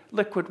there's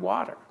liquid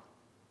water.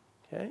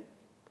 Okay?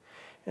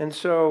 And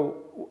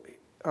so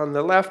on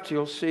the left,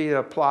 you'll see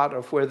a plot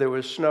of where there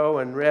was snow,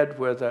 and red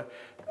where the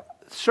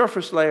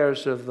surface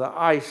layers of the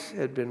ice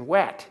had been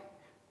wet,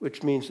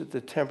 which means that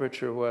the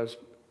temperature was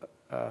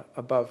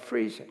above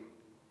freezing.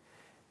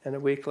 And a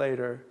week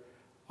later,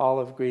 all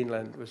of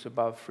Greenland was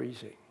above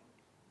freezing.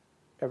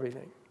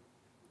 Everything.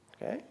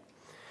 Okay?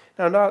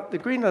 Now, the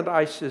Greenland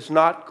ice is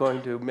not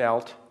going to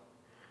melt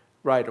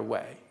right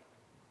away.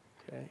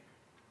 Okay?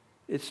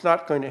 It's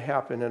not going to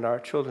happen in our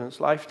children's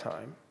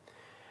lifetime.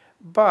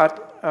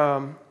 But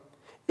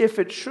if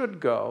it should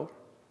go,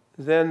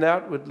 then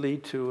that would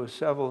lead to a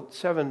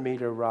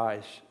 7-meter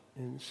rise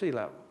in sea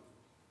level.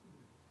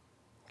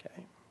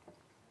 Okay?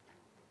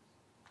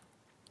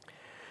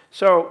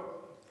 So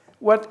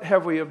what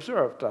have we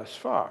observed thus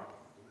far?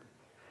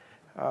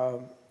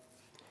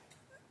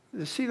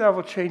 The sea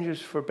level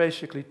changes for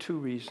basically 2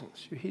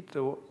 reasons. You heat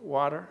the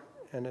water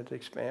and it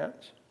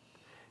expands,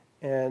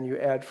 and you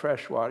add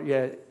fresh water,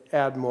 you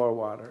add more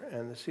water,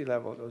 and the sea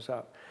level goes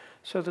up.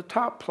 So the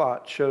top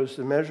plot shows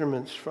the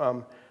measurements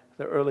from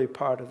the early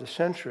part of the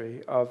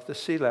century of the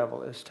sea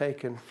level as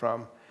taken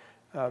from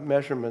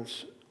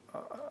measurements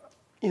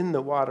in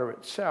the water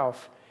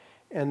itself,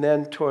 and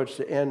then towards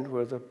the end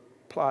where the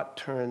plot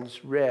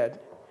turns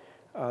red,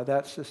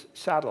 that's the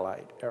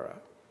satellite era.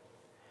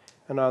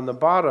 And on the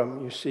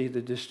bottom, you see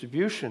the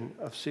distribution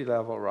of sea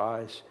level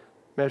rise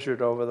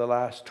measured over the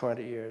last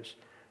 20 years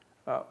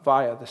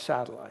via the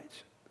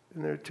satellites.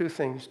 And there are 2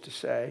 things to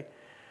say.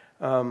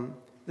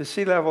 The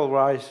sea level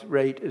rise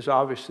rate is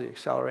obviously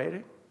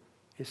accelerating.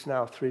 It's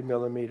now 3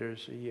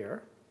 millimeters a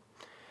year.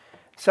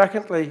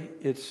 Secondly,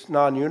 it's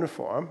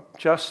non-uniform.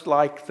 Just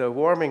like the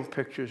warming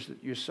pictures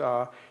that you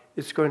saw,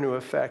 it's going to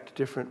affect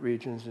different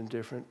regions and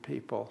different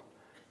people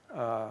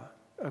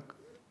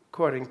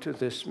according to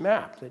this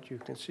map that you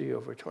can see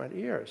over 20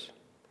 years.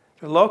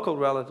 The local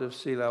relative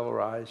sea level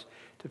rise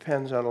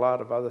depends on a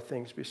lot of other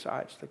things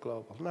besides the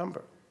global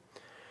number.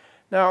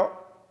 Now,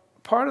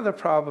 part of the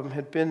problem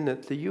had been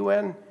that the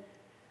UN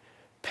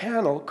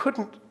panel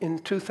couldn't, in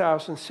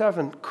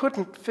 2007,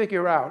 couldn't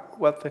figure out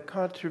what the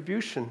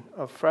contribution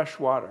of fresh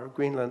water,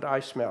 Greenland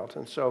ice melt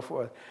and so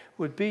forth,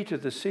 would be to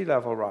the sea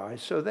level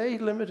rise. So they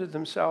limited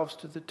themselves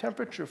to the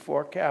temperature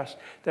forecasts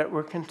that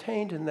were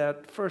contained in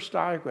that first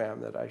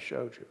diagram that I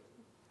showed you,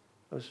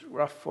 those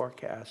rough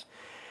forecasts.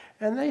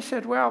 And they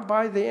said, well,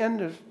 by the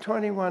end of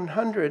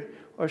 2100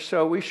 or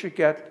so, we should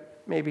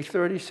get maybe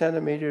 30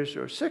 centimeters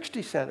or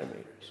 60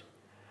 centimeters.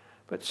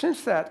 But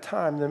since that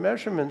time, the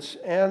measurements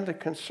and the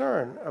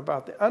concern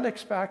about the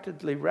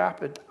unexpectedly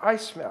rapid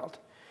ice melt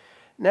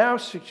now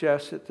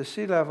suggest that the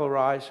sea level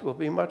rise will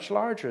be much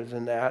larger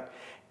than that.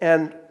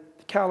 And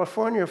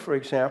California, for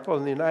example,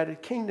 and the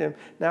United Kingdom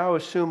now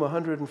assume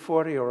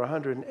 140 or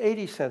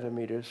 180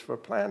 centimeters for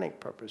planning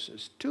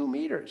purposes. 2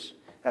 meters,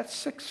 that's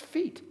 6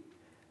 feet.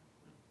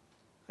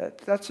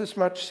 That's as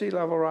much sea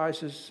level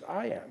rise as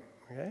I am,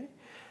 okay?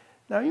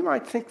 Now, you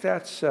might think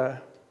that's,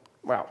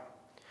 well,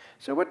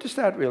 so what does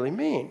that really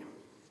mean?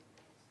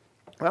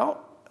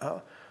 Well,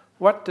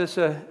 what does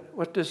a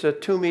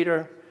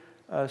 2-meter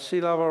sea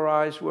level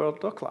rise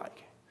world look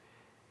like?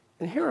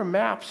 And here are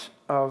maps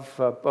of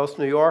both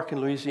New York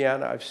and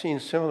Louisiana. I've seen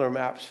similar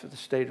maps for the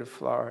state of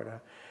Florida.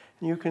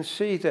 And you can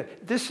see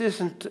that this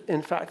isn't,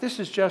 in fact, this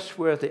is just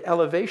where the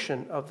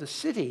elevation of the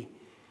city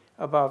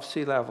above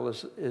sea level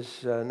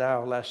is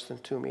now less than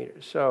 2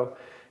 meters. So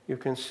you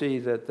can see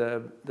that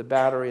the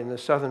Battery in the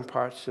southern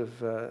parts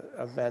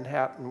of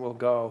Manhattan will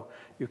go.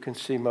 You can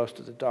see most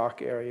of the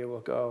dock area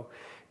will go.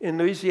 In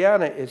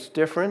Louisiana, it's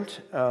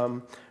different,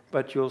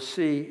 but you'll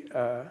see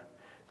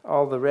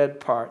all the red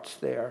parts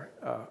there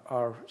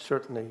are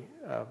certainly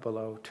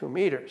below 2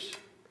 meters.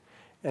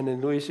 And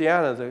in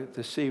Louisiana,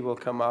 the sea will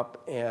come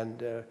up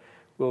and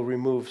will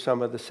remove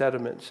some of the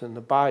sediments in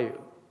the bayou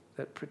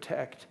that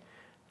protect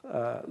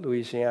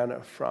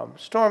Louisiana from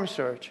storm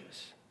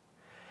surges.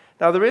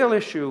 Now, the real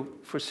issue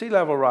for sea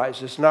level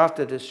rise is not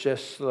that it's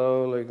just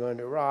slowly going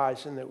to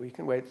rise and that we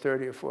can wait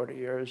 30 or 40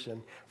 years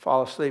and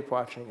fall asleep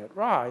watching it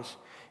rise.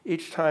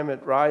 Each time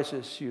it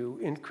rises, you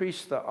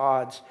increase the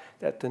odds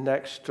that the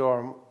next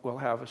storm will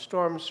have a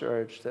storm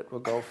surge that will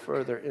go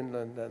further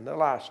inland than the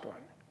last one.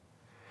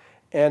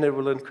 And it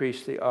will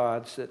increase the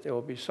odds that there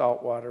will be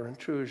saltwater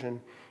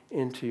intrusion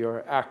into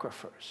your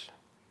aquifers.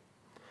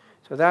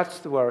 So that's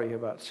the worry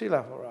about sea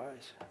level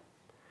rise.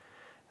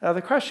 Now,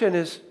 the question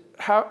is,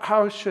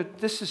 how should,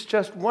 this is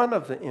just one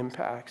of the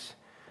impacts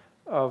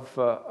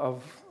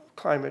of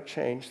climate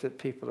change that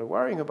people are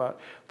worrying about,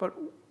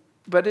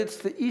 but it's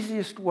the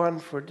easiest one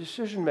for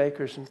decision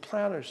makers and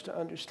planners to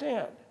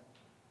understand.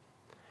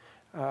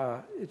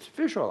 It's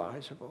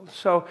visualizable.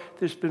 So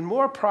there's been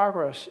more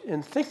progress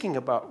in thinking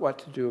about what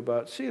to do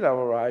about sea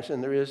level rise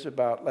than there is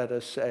about, let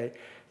us say,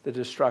 the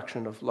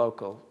destruction of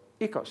local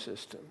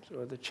ecosystems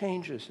or the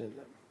changes in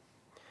them.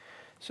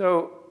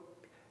 So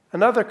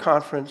another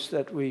conference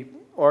that we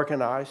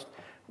organized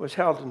was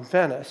held in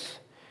Venice,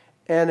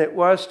 and it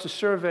was to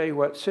survey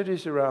what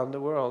cities around the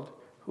world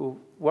who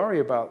worry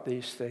about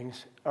these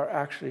things are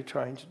actually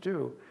trying to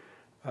do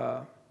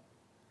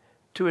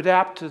to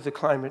adapt to the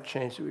climate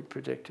change that we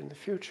predict in the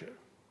future.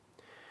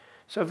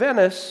 So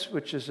Venice,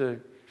 which is a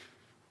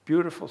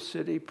beautiful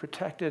city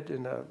protected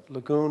in a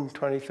lagoon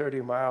 20,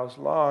 30 miles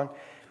long,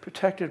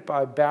 protected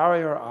by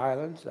barrier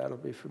islands, that'll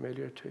be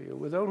familiar to you,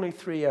 with only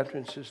 3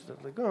 entrances to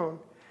the lagoon,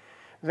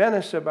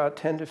 Venice, about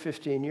 10 to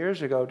 15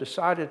 years ago,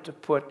 decided to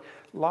put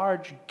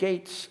large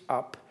gates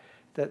up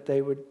that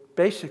they would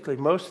basically,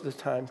 most of the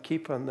time,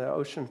 keep on the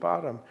ocean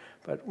bottom.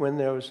 But when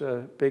there was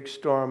a big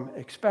storm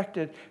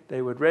expected,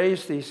 they would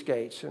raise these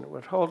gates, and it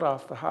would hold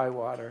off the high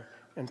water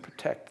and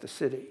protect the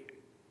city.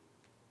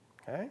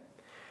 Okay?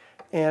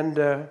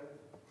 And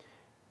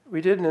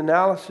we did an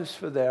analysis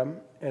for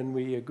them, and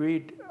we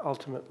agreed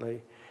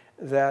ultimately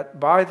that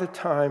by the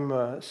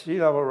time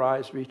sea level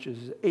rise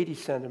reaches 80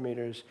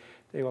 centimeters,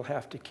 they will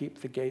have to keep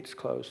the gates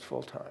closed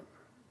full time.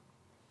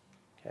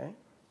 Okay?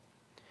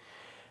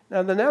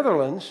 Now, the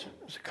Netherlands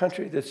is a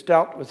country that's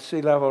dealt with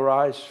sea level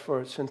rise for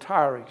its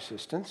entire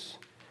existence,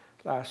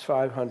 last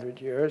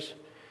 500 years.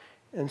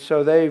 And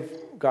so they've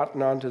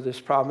gotten onto this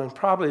problem and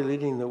probably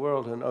leading the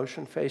world in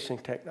ocean-facing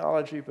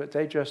technology, but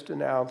they just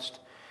announced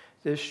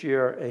this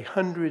year a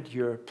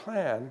 100-year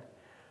plan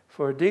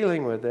for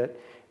dealing with it,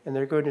 and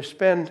they're going to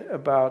spend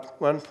about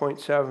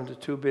 1.7 to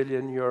 2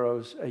 billion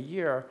euros a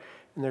year,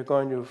 and they're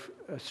going to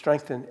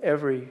strengthen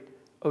every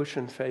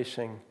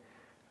ocean-facing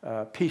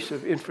piece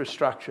of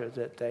infrastructure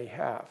that they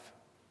have.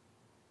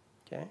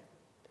 Okay?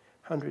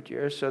 100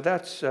 years, so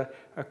that's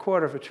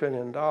 $250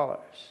 billion.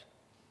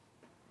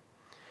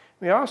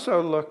 We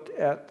also looked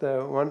at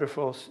the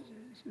wonderful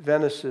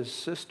Venice's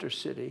sister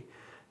city,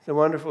 the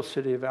wonderful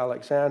city of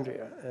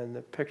Alexandria. And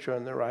the picture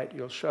on the right,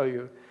 you'll show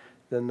you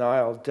the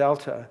Nile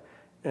Delta,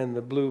 and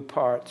the blue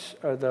parts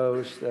are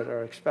those that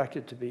are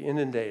expected to be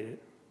inundated.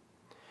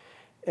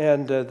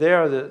 And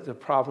there, the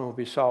problem will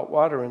be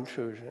saltwater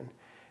intrusion.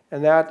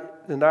 And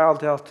that, the Nile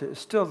Delta is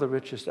still the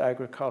richest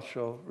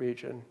agricultural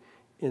region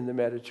in the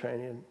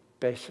Mediterranean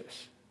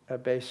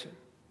basin.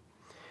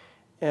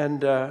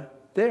 And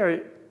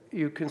there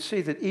you can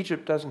see that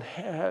Egypt doesn't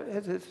have,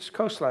 its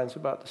coastline's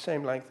about the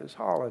same length as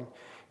Holland.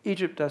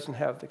 Egypt doesn't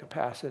have the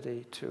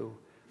capacity to,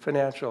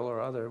 financial or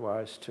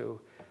otherwise,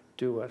 to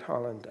do what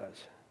Holland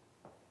does.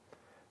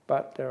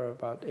 But there are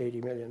about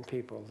 80 million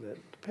people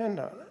that depend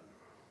on it.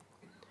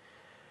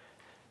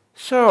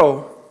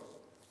 So,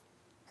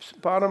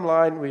 bottom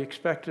line, we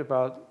expect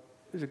about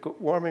the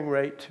warming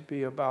rate to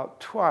be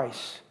about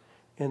twice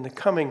in the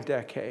coming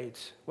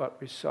decades what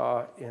we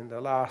saw in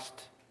the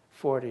last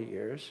 40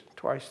 years,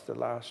 twice the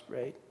last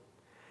rate.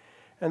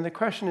 And the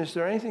question is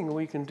there anything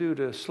we can do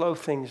to slow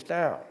things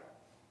down?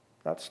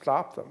 Not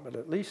stop them, but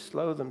at least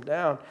slow them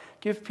down,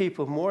 give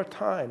people more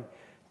time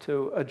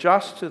to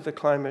adjust to the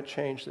climate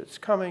change that's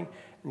coming,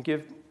 and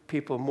give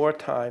people more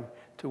time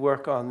to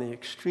work on the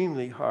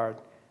extremely hard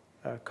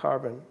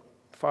carbon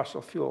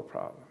fossil fuel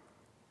problem.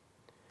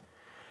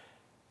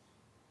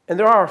 And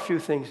there are a few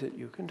things that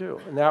you can do,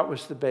 and that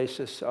was the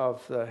basis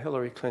of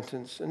Hillary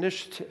Clinton's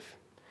initiative.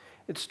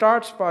 It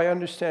starts by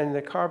understanding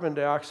that carbon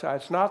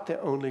dioxide is not the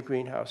only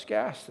greenhouse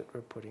gas that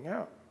we're putting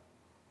out.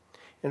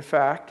 In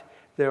fact,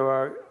 there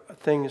are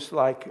things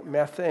like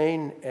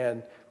methane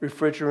and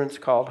refrigerants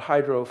called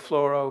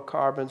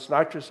hydrofluorocarbons,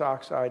 nitrous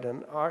oxide,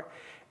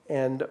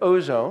 and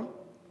ozone.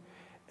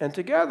 And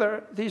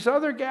together, these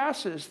other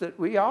gases that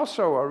we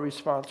also are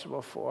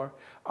responsible for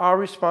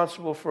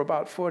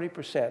about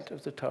 40%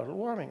 of the total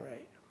warming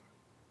rate.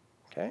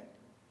 Okay?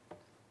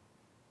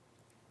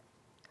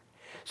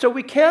 So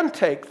we can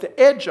take the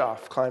edge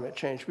off climate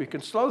change. We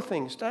can slow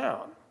things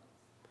down.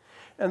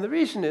 And the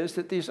reason is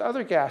that these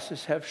other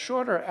gases have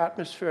shorter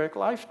atmospheric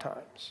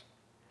lifetimes.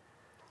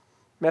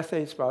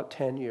 Methane's about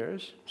 10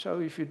 years. So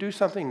if you do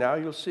something now,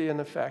 you'll see an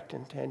effect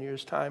in 10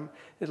 years' time.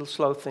 It'll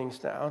slow things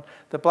down.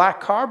 The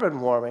black carbon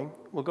warming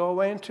will go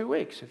away in 2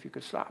 weeks if you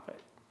could stop it.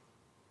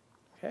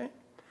 Okay?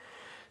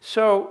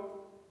 So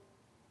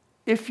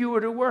if you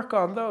were to work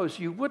on those,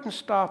 you wouldn't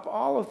stop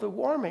all of the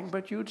warming,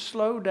 but you'd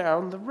slow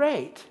down the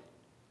rate.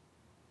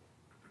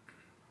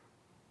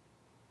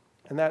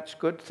 And that's a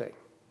good thing.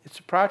 It's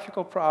a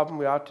practical problem.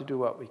 We ought to do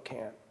what we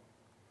can.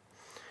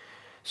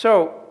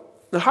 So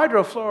the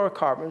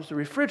hydrofluorocarbons, the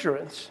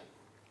refrigerants,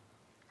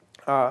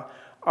 are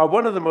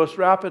one of the most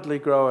rapidly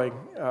growing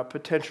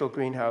potential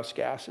greenhouse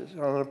gases.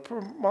 On a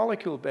per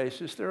molecule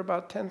basis, they're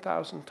about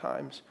 10,000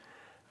 times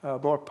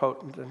more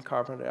potent than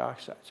carbon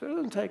dioxide. So it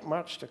doesn't take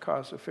much to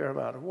cause a fair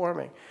amount of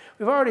warming.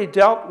 We've already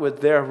dealt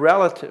with their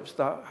relatives,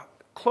 the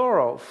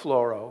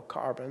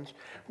chlorofluorocarbons,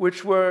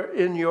 which were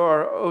in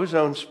your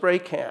ozone spray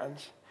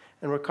cans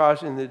and were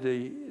causing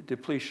the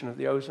depletion of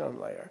the ozone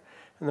layer.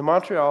 And the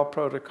Montreal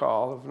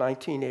Protocol of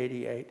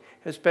 1988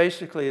 has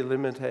basically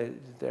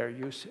eliminated their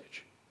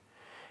usage.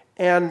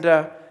 And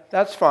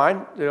that's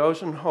fine. The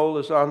ozone hole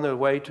is on the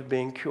way to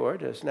being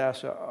cured, as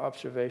NASA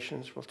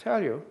observations will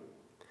tell you.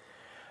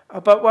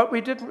 But what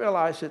we didn't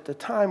realize at the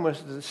time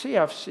was that the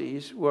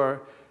CFCs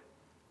were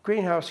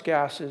greenhouse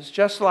gases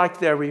just like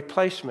their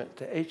replacement,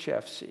 the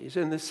HFCs.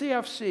 And the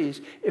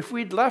CFCs, if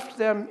we'd left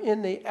them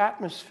in the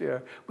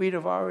atmosphere, we'd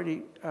have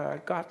already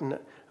gotten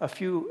a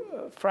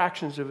few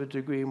fractions of a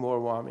degree more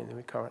warming than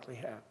we currently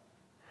have.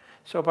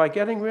 So by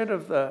getting rid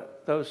of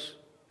those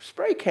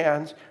spray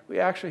cans, we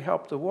actually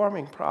helped the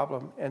warming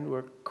problem, and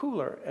we're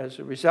cooler as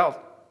a result.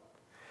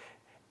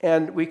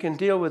 And we can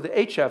deal with the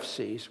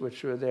HFCs,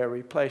 which were their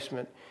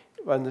replacement,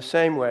 in the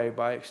same way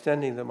by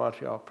extending the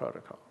Montreal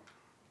Protocol.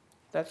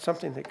 That's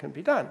something that can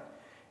be done.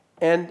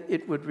 And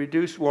it would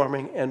reduce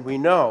warming, and we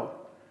know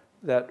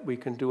that we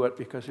can do it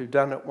because we've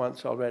done it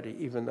once already,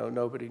 even though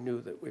nobody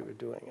knew that we were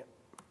doing it.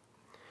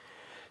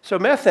 So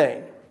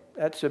methane,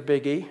 that's a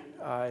biggie.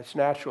 It's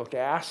natural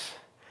gas.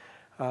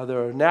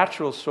 There are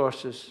natural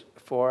sources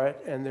for it,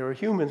 and there are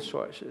human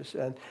sources.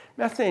 And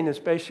methane is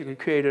basically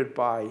created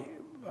by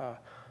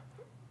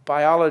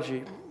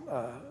biology,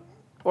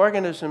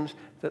 organisms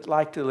that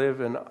like to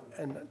live in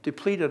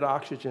depleted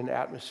oxygen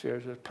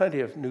atmospheres with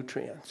plenty of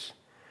nutrients.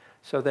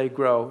 So they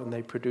grow and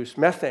they produce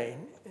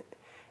methane.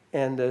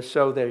 And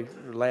so they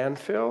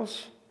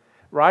landfills.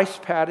 Rice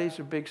paddies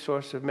are a big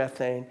source of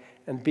methane,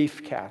 and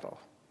beef cattle.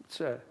 It's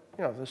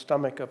the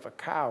stomach of a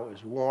cow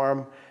is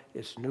warm,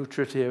 it's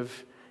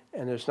nutritive,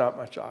 and there's not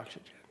much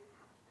oxygen.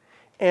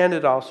 And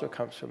it also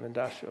comes from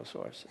industrial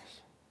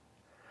sources.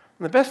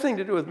 And the best thing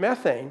to do with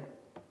methane,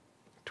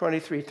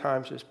 23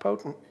 times as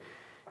potent,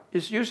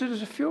 is use it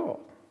as a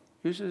fuel,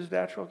 use it as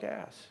natural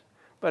gas.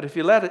 But if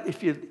you let it,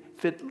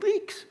 if it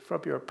leaks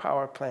from your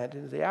power plant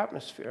into the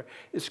atmosphere,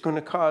 it's going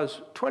to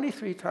cause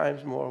 23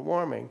 times more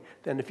warming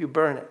than if you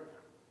burn it.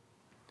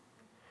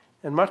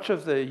 And much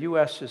of the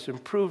U.S.'s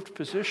improved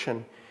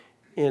position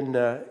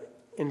in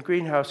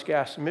greenhouse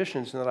gas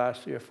emissions in the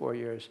last 3 or 4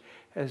 years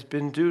has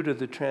been due to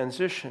the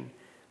transition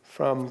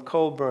from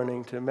coal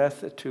burning to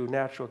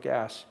natural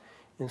gas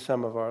in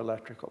some of our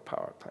electrical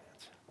power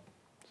plants.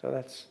 So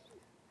that's.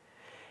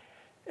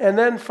 And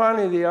then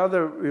finally, the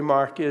other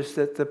remark is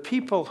that the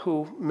people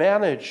who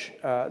manage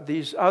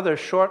these other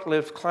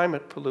short-lived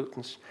climate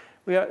pollutants,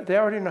 they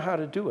already know how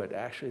to do it,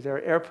 actually. There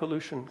are air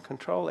pollution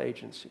control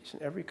agencies,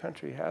 and every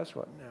country has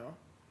one now.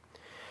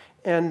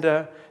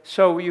 And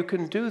so you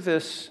can do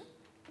this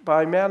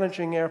by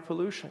managing air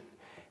pollution.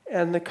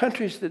 And the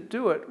countries that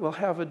do it will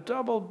have a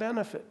double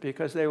benefit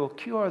because they will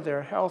cure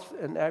their health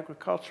and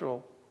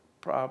agricultural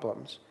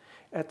problems.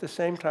 At the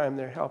same time,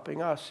 they're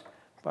helping us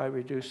by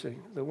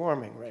reducing the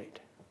warming rate.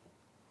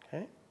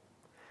 Okay?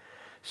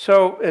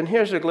 So, and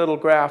here's a little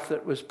graph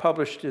that was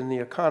published in The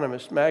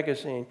Economist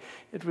magazine.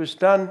 It was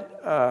done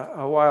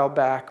a while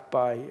back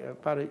by,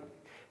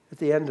 at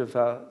the end of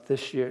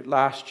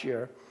last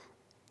year,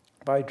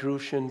 by Drew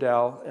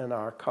Shindell and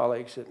our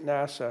colleagues at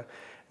NASA.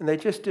 And they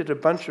just did a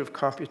bunch of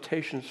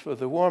computations for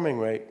the warming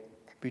rate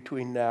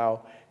between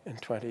now and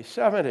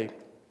 2070.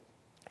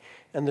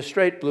 And the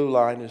straight blue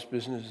line is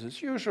business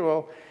as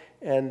usual.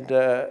 And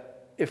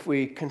if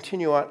we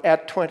continue on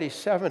at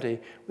 2070,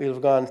 we'll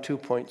have gone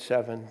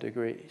 2.7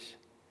 degrees.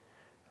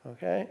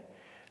 Okay?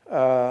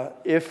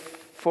 If,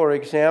 for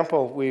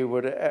example, we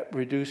were to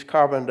reduce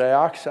carbon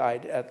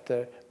dioxide at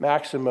the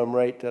maximum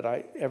rate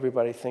that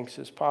everybody thinks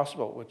is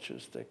possible, which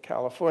is the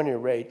California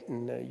rate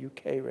and the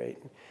UK rate,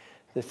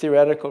 the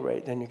theoretical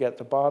rate, then you get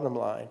the bottom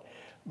line.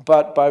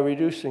 But by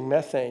reducing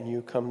methane,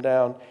 you come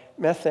down,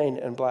 methane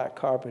and black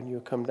carbon, you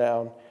come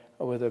down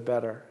with a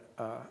better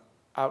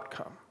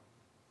outcome.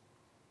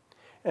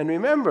 And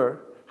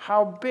remember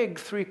how big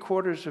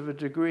 3/4 of a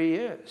degree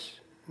is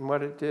and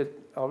what it did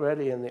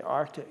already in the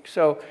Arctic.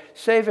 So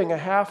saving a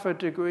 1/2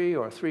 degree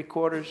or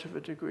 3/4 of a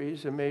degree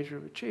is a major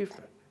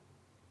achievement.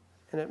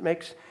 And it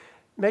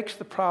makes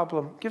the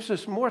problem, gives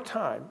us more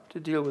time to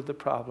deal with the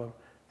problem,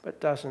 but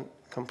doesn't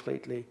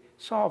completely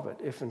solve it,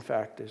 if in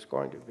fact there's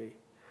going to be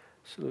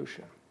a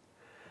solution.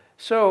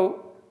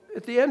 So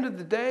at the end of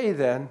the day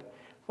then,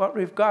 what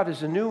we've got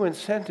is a new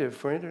incentive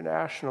for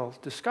international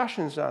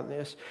discussions on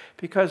this,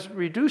 because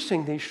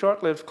reducing these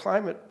short-lived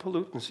climate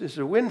pollutants is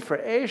a win for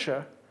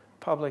Asia,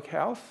 public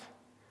health,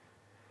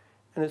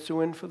 and it's a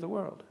win for the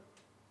world.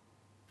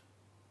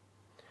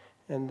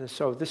 And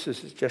so this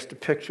is just a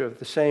picture of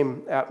the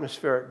same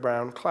atmospheric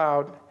brown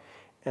cloud,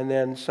 and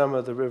then some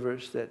of the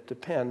rivers that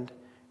depend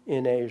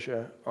in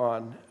Asia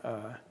on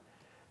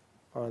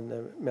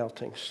the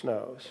melting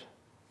snows.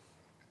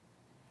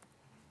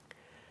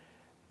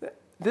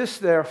 This,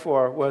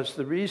 therefore, was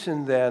the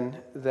reason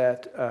then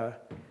that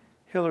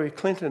Hillary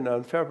Clinton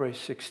on February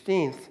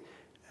 16th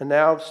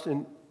announced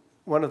in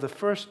one of the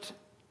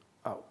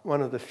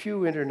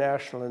few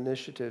international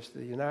initiatives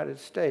the United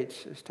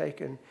States has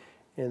taken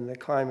in the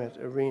climate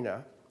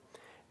arena,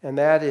 and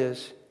that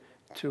is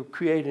to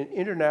create an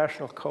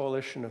international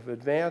coalition of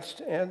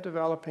advanced and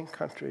developing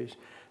countries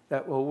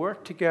that will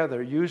work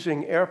together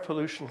using air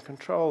pollution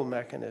control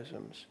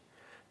mechanisms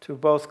to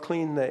both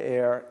clean the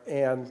air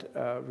and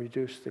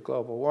reduce the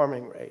global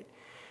warming rate.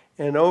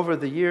 And over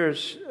the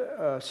years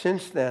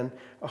since then,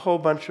 a whole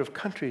bunch of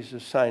countries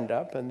have signed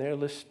up, and they're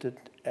listed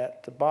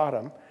at the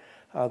bottom.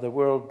 The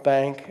World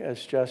Bank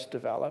has just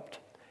developed,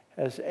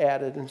 has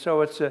added. And so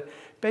it's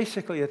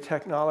basically a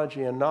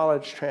technology and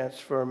knowledge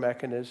transfer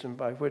mechanism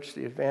by which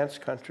the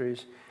advanced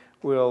countries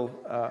will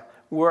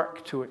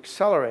work to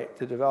accelerate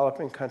the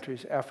developing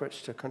countries'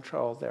 efforts to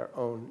control their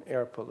own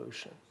air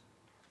pollution.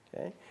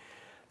 Okay?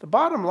 The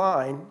bottom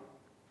line,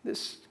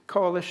 this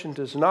coalition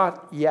does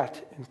not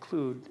yet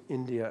include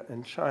India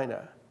and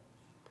China,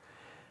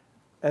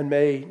 and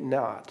may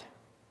not.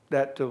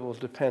 That will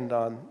depend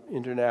on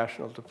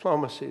international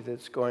diplomacy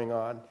that's going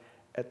on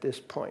at this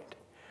point.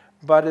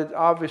 But it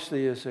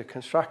obviously is a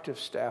constructive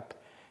step,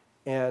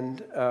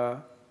 and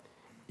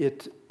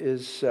it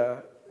is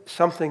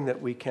something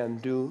that we can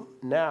do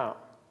now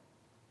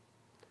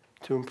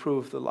to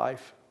improve the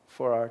life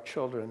for our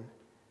children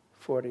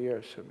 40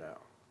 years from now,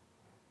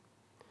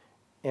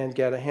 and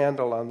get a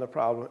handle on the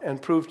problem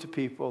and prove to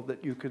people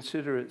that you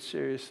consider it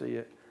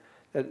seriously,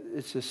 that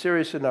it's a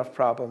serious enough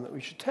problem that we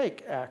should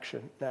take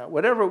action now.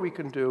 Whatever we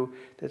can do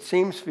that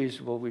seems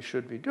feasible, we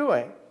should be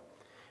doing,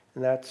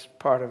 and that's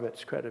part of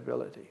its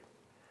credibility.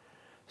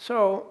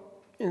 So,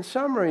 in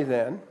summary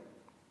then,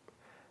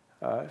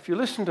 if you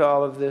listen to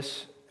all of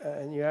this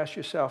and you ask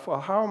yourself,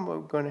 well, how am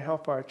I going to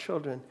help our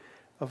children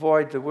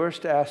avoid the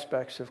worst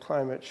aspects of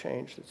climate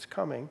change that's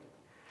coming?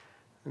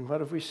 And what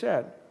have we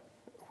said?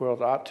 The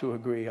world ought to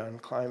agree on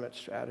climate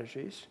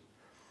strategies.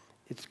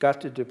 It's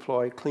got to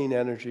deploy clean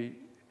energy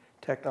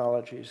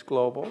technologies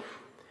global.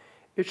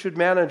 It should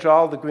manage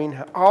all the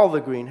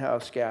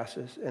greenhouse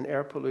gases and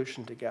air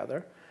pollution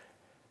together.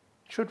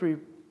 It should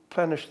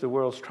replenish the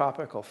world's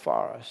tropical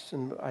forests.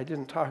 And I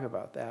didn't talk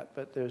about that,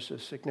 but there's a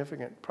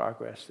significant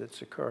progress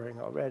that's occurring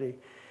already.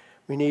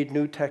 We need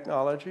new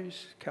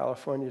technologies.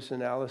 California's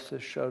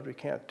analysis showed we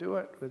can't do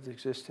it with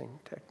existing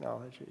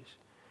technologies.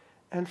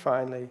 And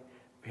finally,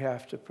 we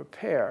have to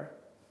prepare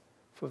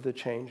for the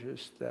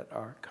changes that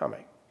are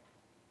coming.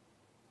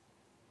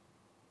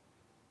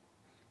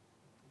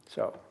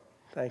 So,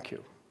 thank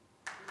you.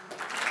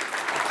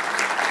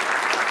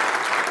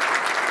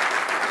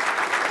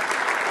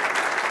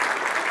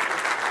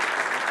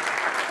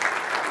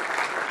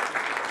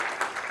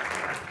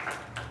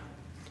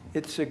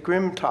 It's a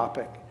grim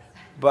topic,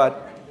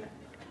 but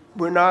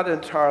we're not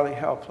entirely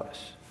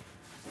helpless.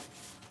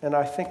 And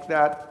I think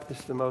that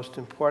is the most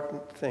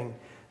important thing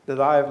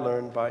that I've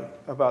learned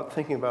about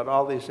thinking about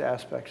all these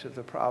aspects of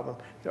the problem.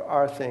 There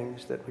are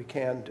things that we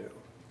can do.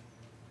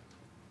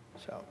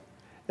 So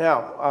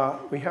now,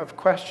 we have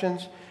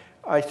questions.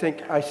 I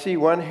think I see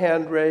one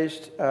hand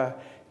raised.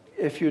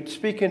 If you'd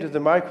speak into the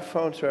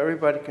microphone so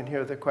everybody can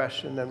hear the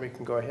question, then we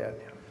can go ahead.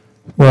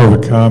 Well,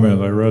 the comment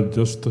I read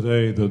just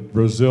today that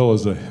Brazil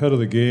is ahead of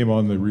the game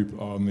on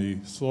the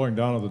slowing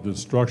down of the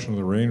destruction of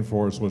the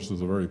rainforest, which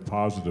is a very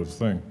positive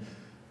thing.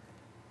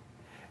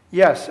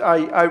 Yes,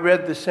 I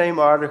read the same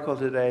article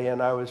today, and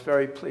I was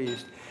very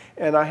pleased.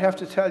 And I have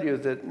to tell you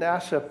that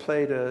NASA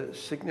played a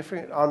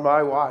significant, on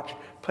my watch,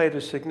 played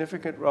a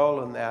significant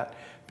role in that,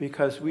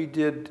 because we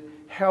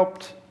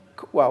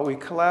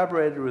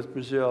collaborated with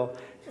Brazil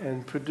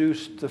and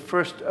produced the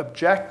first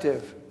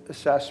objective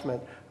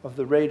assessment of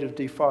the rate of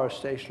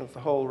deforestation of the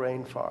whole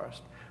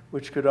rainforest,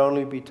 which could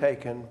only be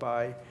taken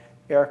by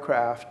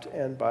aircraft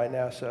and by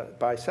NASA,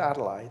 by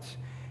satellites.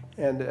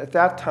 And at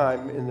that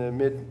time, in the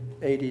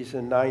mid-'80s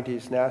and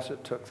 '90s,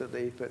 NASA took the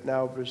lead, but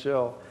now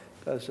Brazil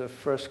does a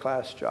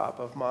first-class job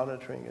of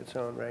monitoring its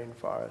own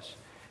rainforests.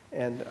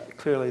 And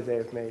clearly,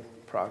 they've made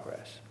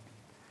progress.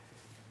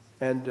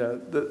 And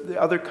the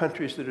other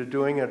countries that are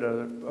doing it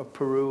are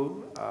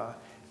Peru,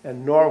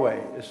 and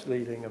Norway is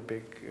leading a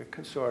big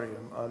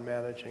consortium on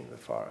managing the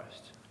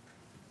forests.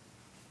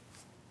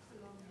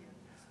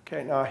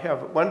 Okay, now I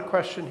have one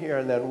question here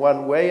and then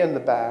one way in the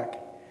back.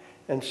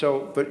 And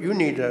so, but you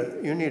need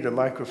a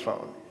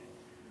microphone.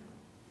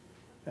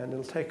 And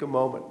it'll take a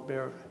moment.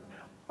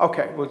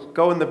 Okay, we'll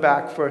go in the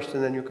back first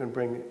and then you can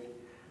bring it.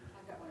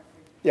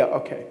 Yeah,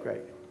 okay,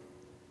 great.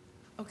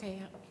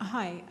 Okay,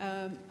 hi.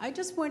 I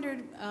just wondered,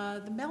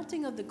 the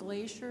melting of the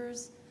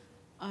glaciers,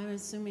 I'm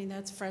assuming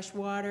that's fresh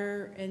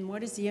water, and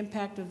what is the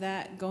impact of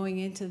that going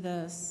into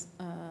the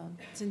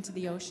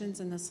oceans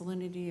and the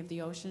salinity of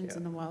the oceans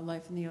and the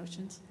wildlife in the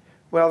oceans?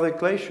 Well, the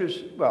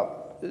glaciers,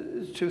 well,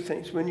 two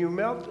things.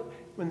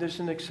 When there's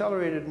an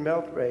accelerated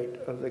melt rate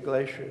of the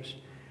glaciers,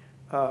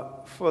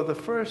 for the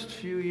first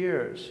few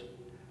years,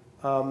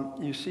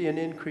 you see an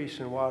increase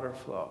in water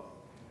flow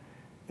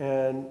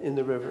and in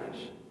the rivers.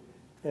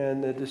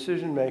 And the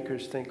decision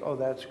makers think, oh,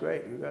 that's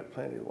great, we've got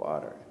plenty of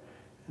water.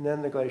 And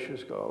then the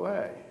glaciers go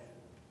away,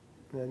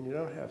 and then you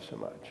don't have so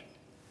much.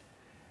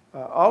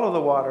 All of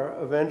the water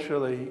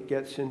eventually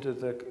gets into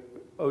the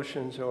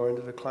oceans or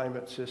into the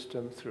climate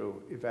system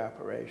through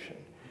evaporation.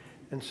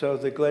 And so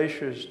the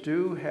glaciers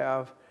do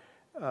have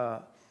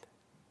a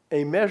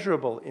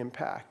measurable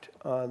impact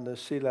on the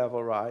sea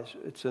level rise.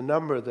 It's a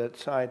number that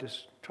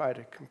scientists try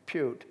to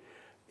compute.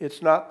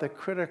 It's not the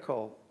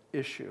critical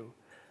issue.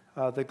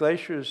 The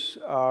glaciers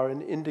are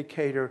an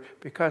indicator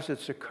because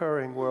it's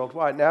occurring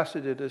worldwide.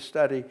 NASA did a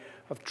study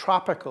of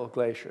tropical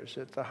glaciers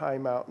at the high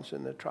mountains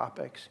in the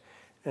tropics,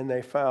 and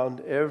they found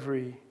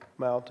every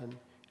mountain,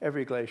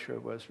 every glacier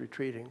was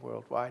retreating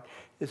worldwide.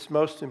 It's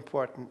most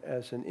important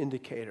as an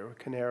indicator, a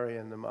canary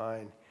in the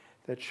mine,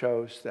 that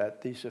shows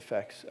that these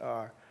effects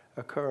are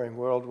occurring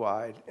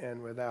worldwide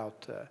and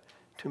without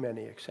too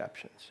many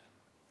exceptions.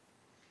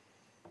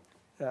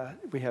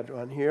 We had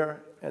one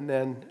here, and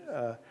then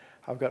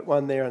I've got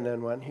one there and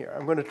then one here.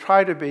 I'm going to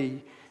try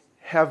to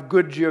have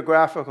good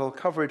geographical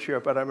coverage here,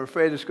 but I'm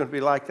afraid it's going to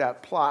be like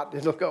that plot.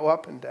 It'll go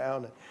up and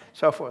down and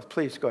so forth.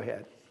 Please go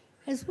ahead.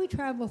 As we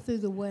travel through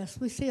the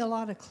West, we see a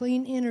lot of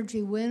clean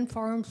energy wind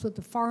farms with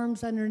the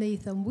farms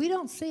underneath them. We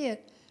don't see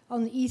it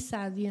on the east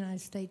side of the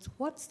United States.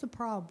 What's the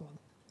problem?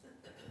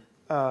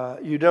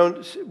 You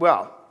don't,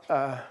 well.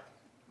 The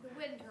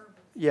wind turbines.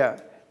 Yeah.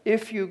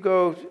 If you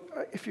go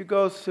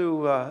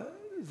through,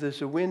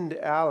 there's a wind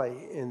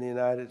alley in the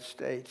United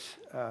States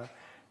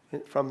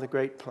from the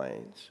Great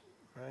Plains,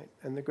 right?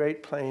 And the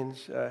Great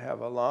Plains have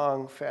a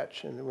long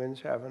fetch, and the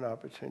winds have an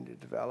opportunity to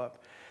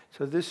develop.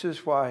 So this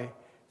is why,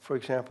 for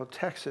example,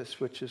 Texas,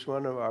 which is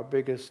one of our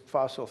biggest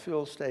fossil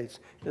fuel states,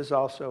 is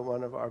also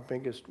one of our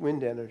biggest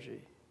wind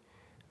energy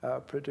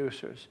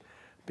producers,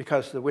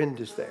 because the wind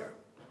is there.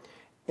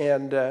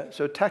 And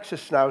so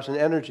Texas now is an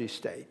energy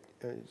state.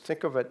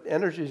 Think of it,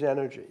 energy is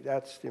energy.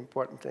 That's the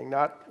important thing,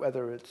 not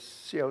whether it's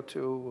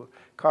CO2,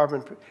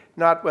 carbon,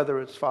 not whether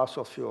it's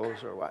fossil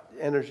fuels or what.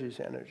 Energy is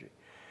energy.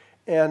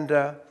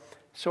 And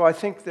so I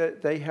think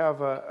that they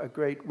have a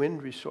great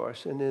wind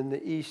resource, and in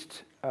the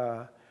East,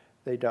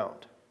 they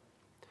don't.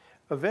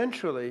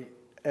 Eventually,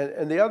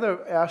 and the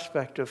other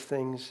aspect of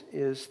things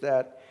is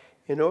that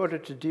in order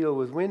to deal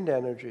with wind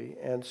energy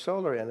and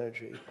solar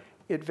energy,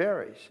 it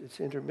varies. It's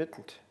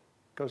intermittent.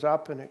 It goes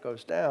up and it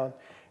goes down.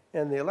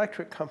 And the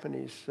electric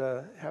companies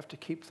have to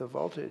keep the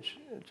voltage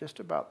just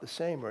about the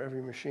same, or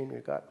every machine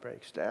we've got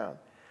breaks down.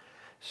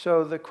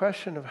 So the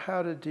question of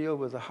how to deal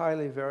with a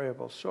highly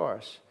variable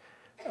source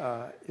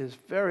is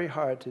very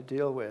hard to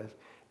deal with.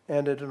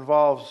 And it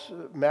involves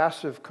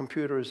massive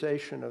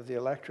computerization of the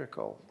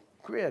electrical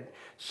grid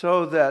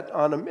so that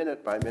on a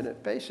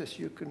minute-by-minute basis,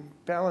 you can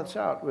balance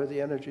out where the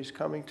energy is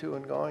coming to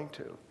and going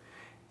to.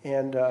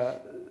 And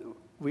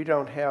we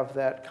don't have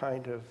that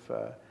kind of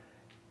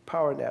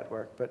power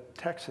network, but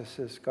Texas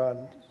has gone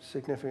a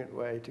significant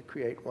way to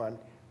create one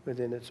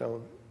within its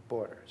own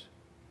borders.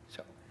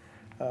 So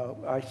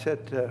I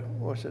said,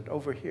 was it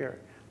over here?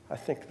 I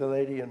think the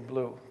lady in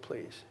blue,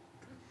 please.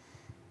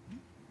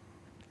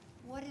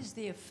 What is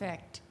the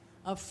effect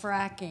of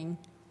fracking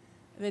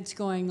that's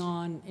going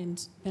on in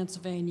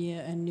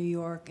Pennsylvania and New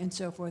York and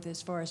so forth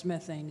as far as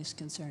methane is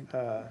concerned?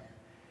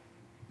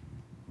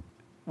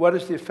 What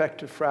is the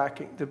effect of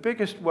fracking? The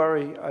biggest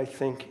worry, I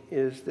think,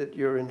 is that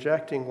you're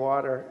injecting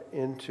water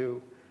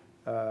into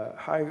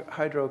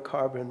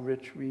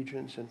hydrocarbon-rich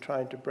regions and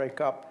trying to break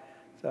up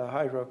the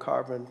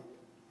hydrocarbon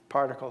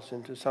particles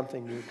into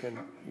something you can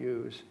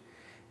use.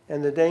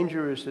 And the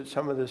danger is that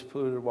some of this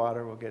polluted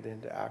water will get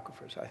into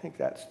aquifers. I think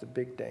that's the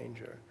big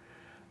danger.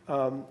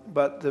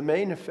 But the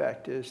main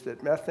effect is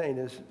that methane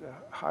is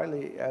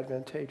highly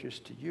advantageous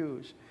to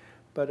use,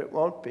 but it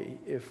won't be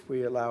if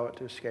we allow it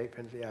to escape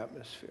into the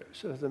atmosphere.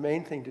 So the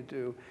main thing to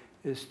do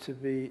is to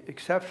be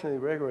exceptionally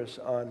rigorous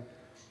on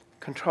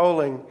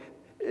controlling.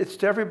 It's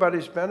to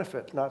everybody's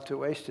benefit not to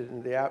waste it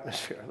into the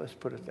atmosphere, let's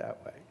put it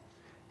that way.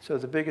 So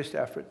the biggest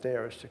effort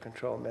there is to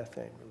control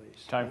methane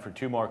release. Time for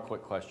 2 more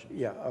quick questions.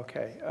 Yeah,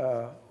 okay.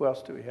 Who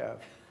else do we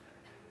have?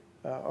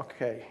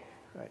 Okay,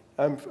 right.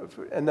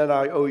 And then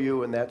I owe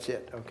you, and that's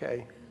it,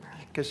 okay?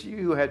 Because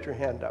you had your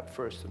hand up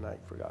first, and I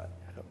forgot.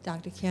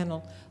 Dr.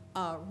 Kennel,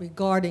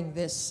 regarding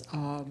this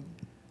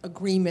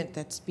agreement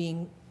that's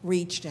being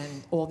reached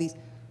and all these,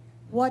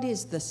 what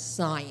is the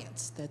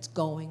science that's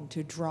going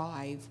to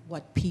drive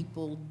what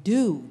people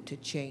do to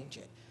change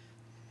it?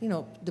 You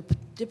know, the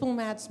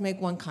diplomats make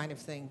one kind of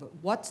thing, but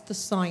what's the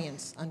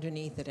science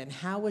underneath it, and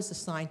how is the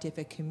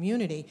scientific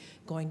community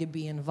going to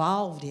be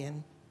involved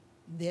in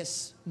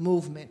this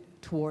movement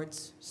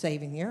towards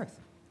saving the Earth?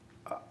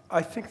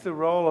 I think the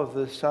role of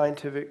the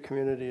scientific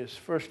community is,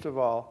 first of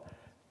all,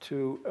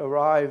 to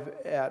arrive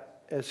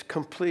at as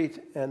complete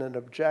and an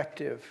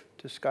objective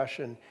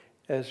discussion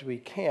as we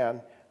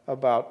can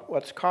about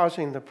what's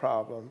causing the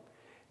problem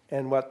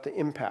and what the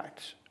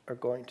impacts are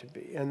going to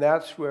be. And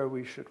that's where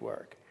we should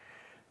work.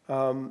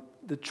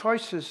 The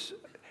choices,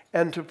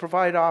 and to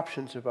provide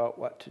options about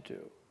what to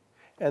do.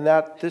 And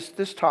that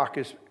this talk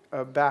is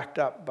backed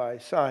up by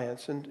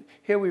science. And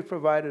here we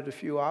provided a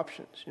few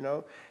options. You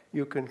know,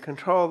 you can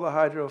control the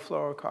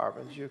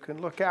hydrofluorocarbons. You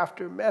can look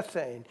after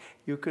methane.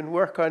 You can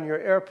work on your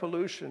air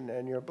pollution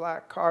and your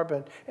black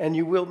carbon, and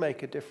you will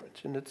make a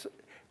difference. And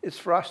it's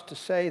for us to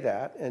say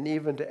that and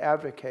even to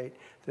advocate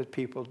that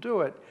people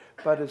do it,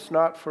 but it's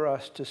not for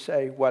us to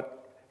say what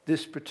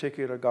this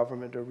particular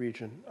government or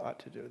region ought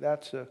to do.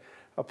 That's a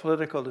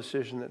political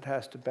decision that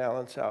has to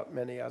balance out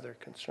many other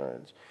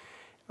concerns.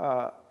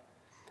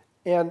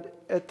 And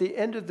at the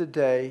end of the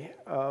day,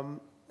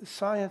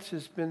 science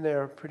has been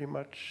there pretty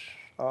much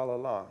all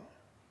along.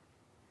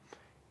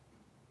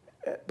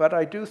 But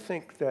I do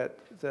think that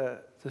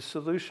the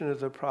solution of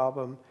the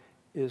problem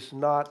is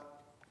not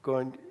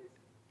going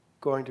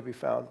to be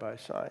found by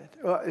science.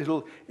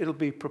 Well, it'll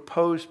be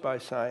proposed by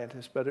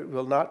scientists, but it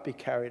will not be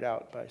carried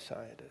out by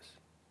scientists.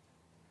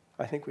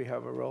 I think we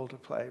have a role to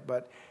play,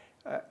 but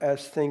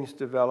as things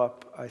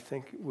develop, I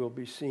think we'll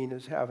be seen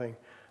as having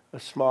a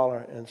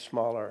smaller and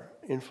smaller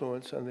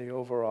influence on the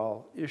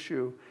overall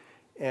issue,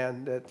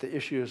 and that the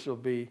issues will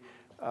be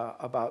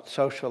about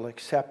social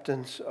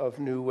acceptance of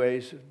new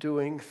ways of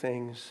doing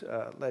things,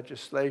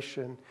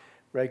 legislation,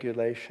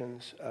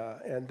 regulations,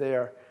 and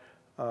there,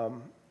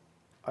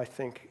 I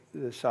think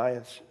the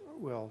science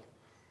will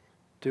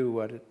do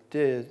what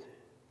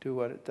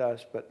it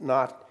does, but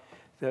not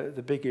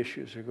the big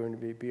issues are going to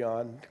be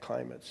beyond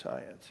climate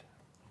science.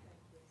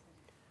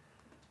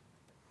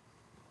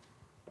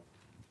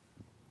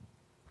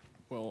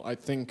 Well, I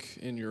think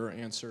in your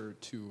answer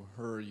to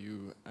her,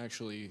 you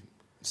actually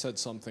said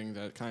something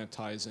that kind of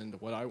ties into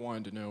what I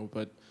wanted to know,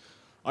 but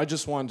I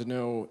just wanted to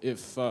know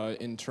if,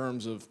 in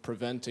terms of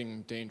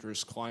preventing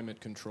dangerous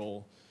climate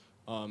control,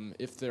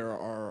 if there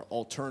are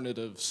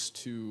alternatives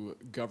to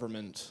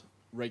government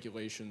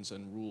regulations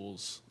and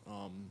rules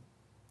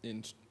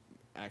in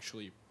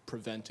actually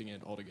preventing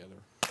it altogether.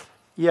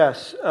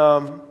 Yes,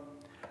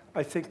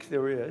 I think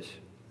there is.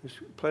 There's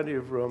plenty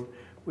of room.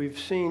 We've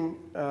seen,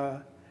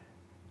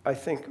 I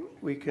think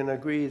we can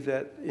agree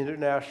that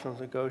international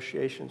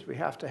negotiations, we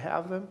have to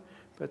have them,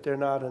 but they're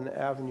not an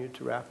avenue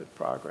to rapid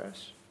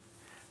progress.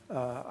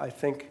 I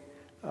think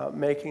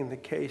making the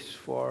case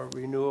for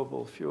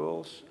renewable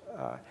fuels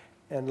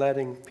and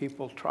letting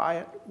people try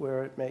it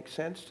where it makes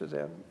sense to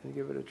them and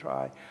give it a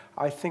try.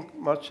 I think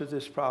much of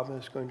this problem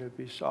is going to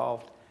be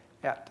solved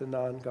at the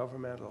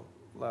non-governmental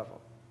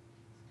level.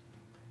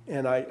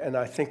 And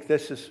I think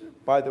this is,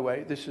 by the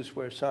way, this is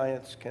where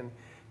science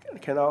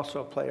can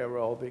also play a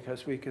role,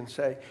 because we can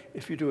say,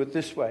 if you do it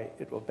this way,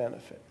 it will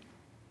benefit.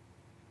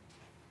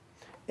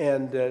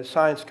 And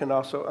science can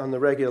also, on the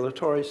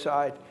regulatory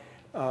side,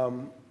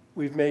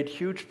 we've made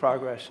huge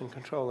progress in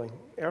controlling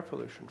air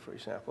pollution, for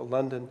example.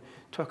 London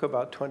took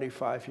about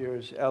 25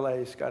 years.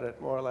 LA's got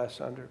it more or less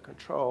under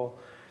control.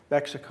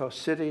 Mexico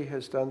City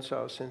has done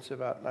so since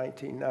about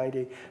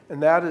 1990,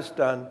 and that is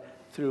done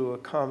through a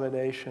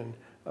combination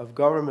of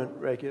government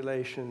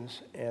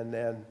regulations and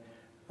then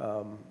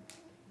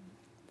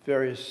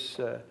various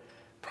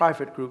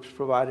private groups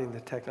providing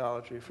the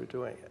technology for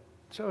doing it.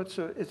 So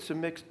it's a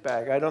mixed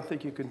bag. I don't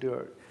think you can do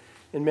it.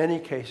 In many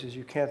cases,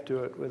 you can't do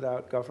it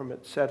without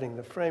government setting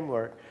the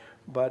framework,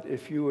 but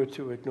if you were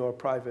to ignore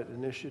private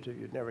initiative,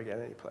 you'd never get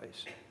any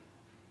place.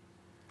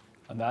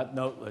 On that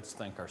note, let's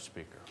thank our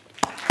speaker.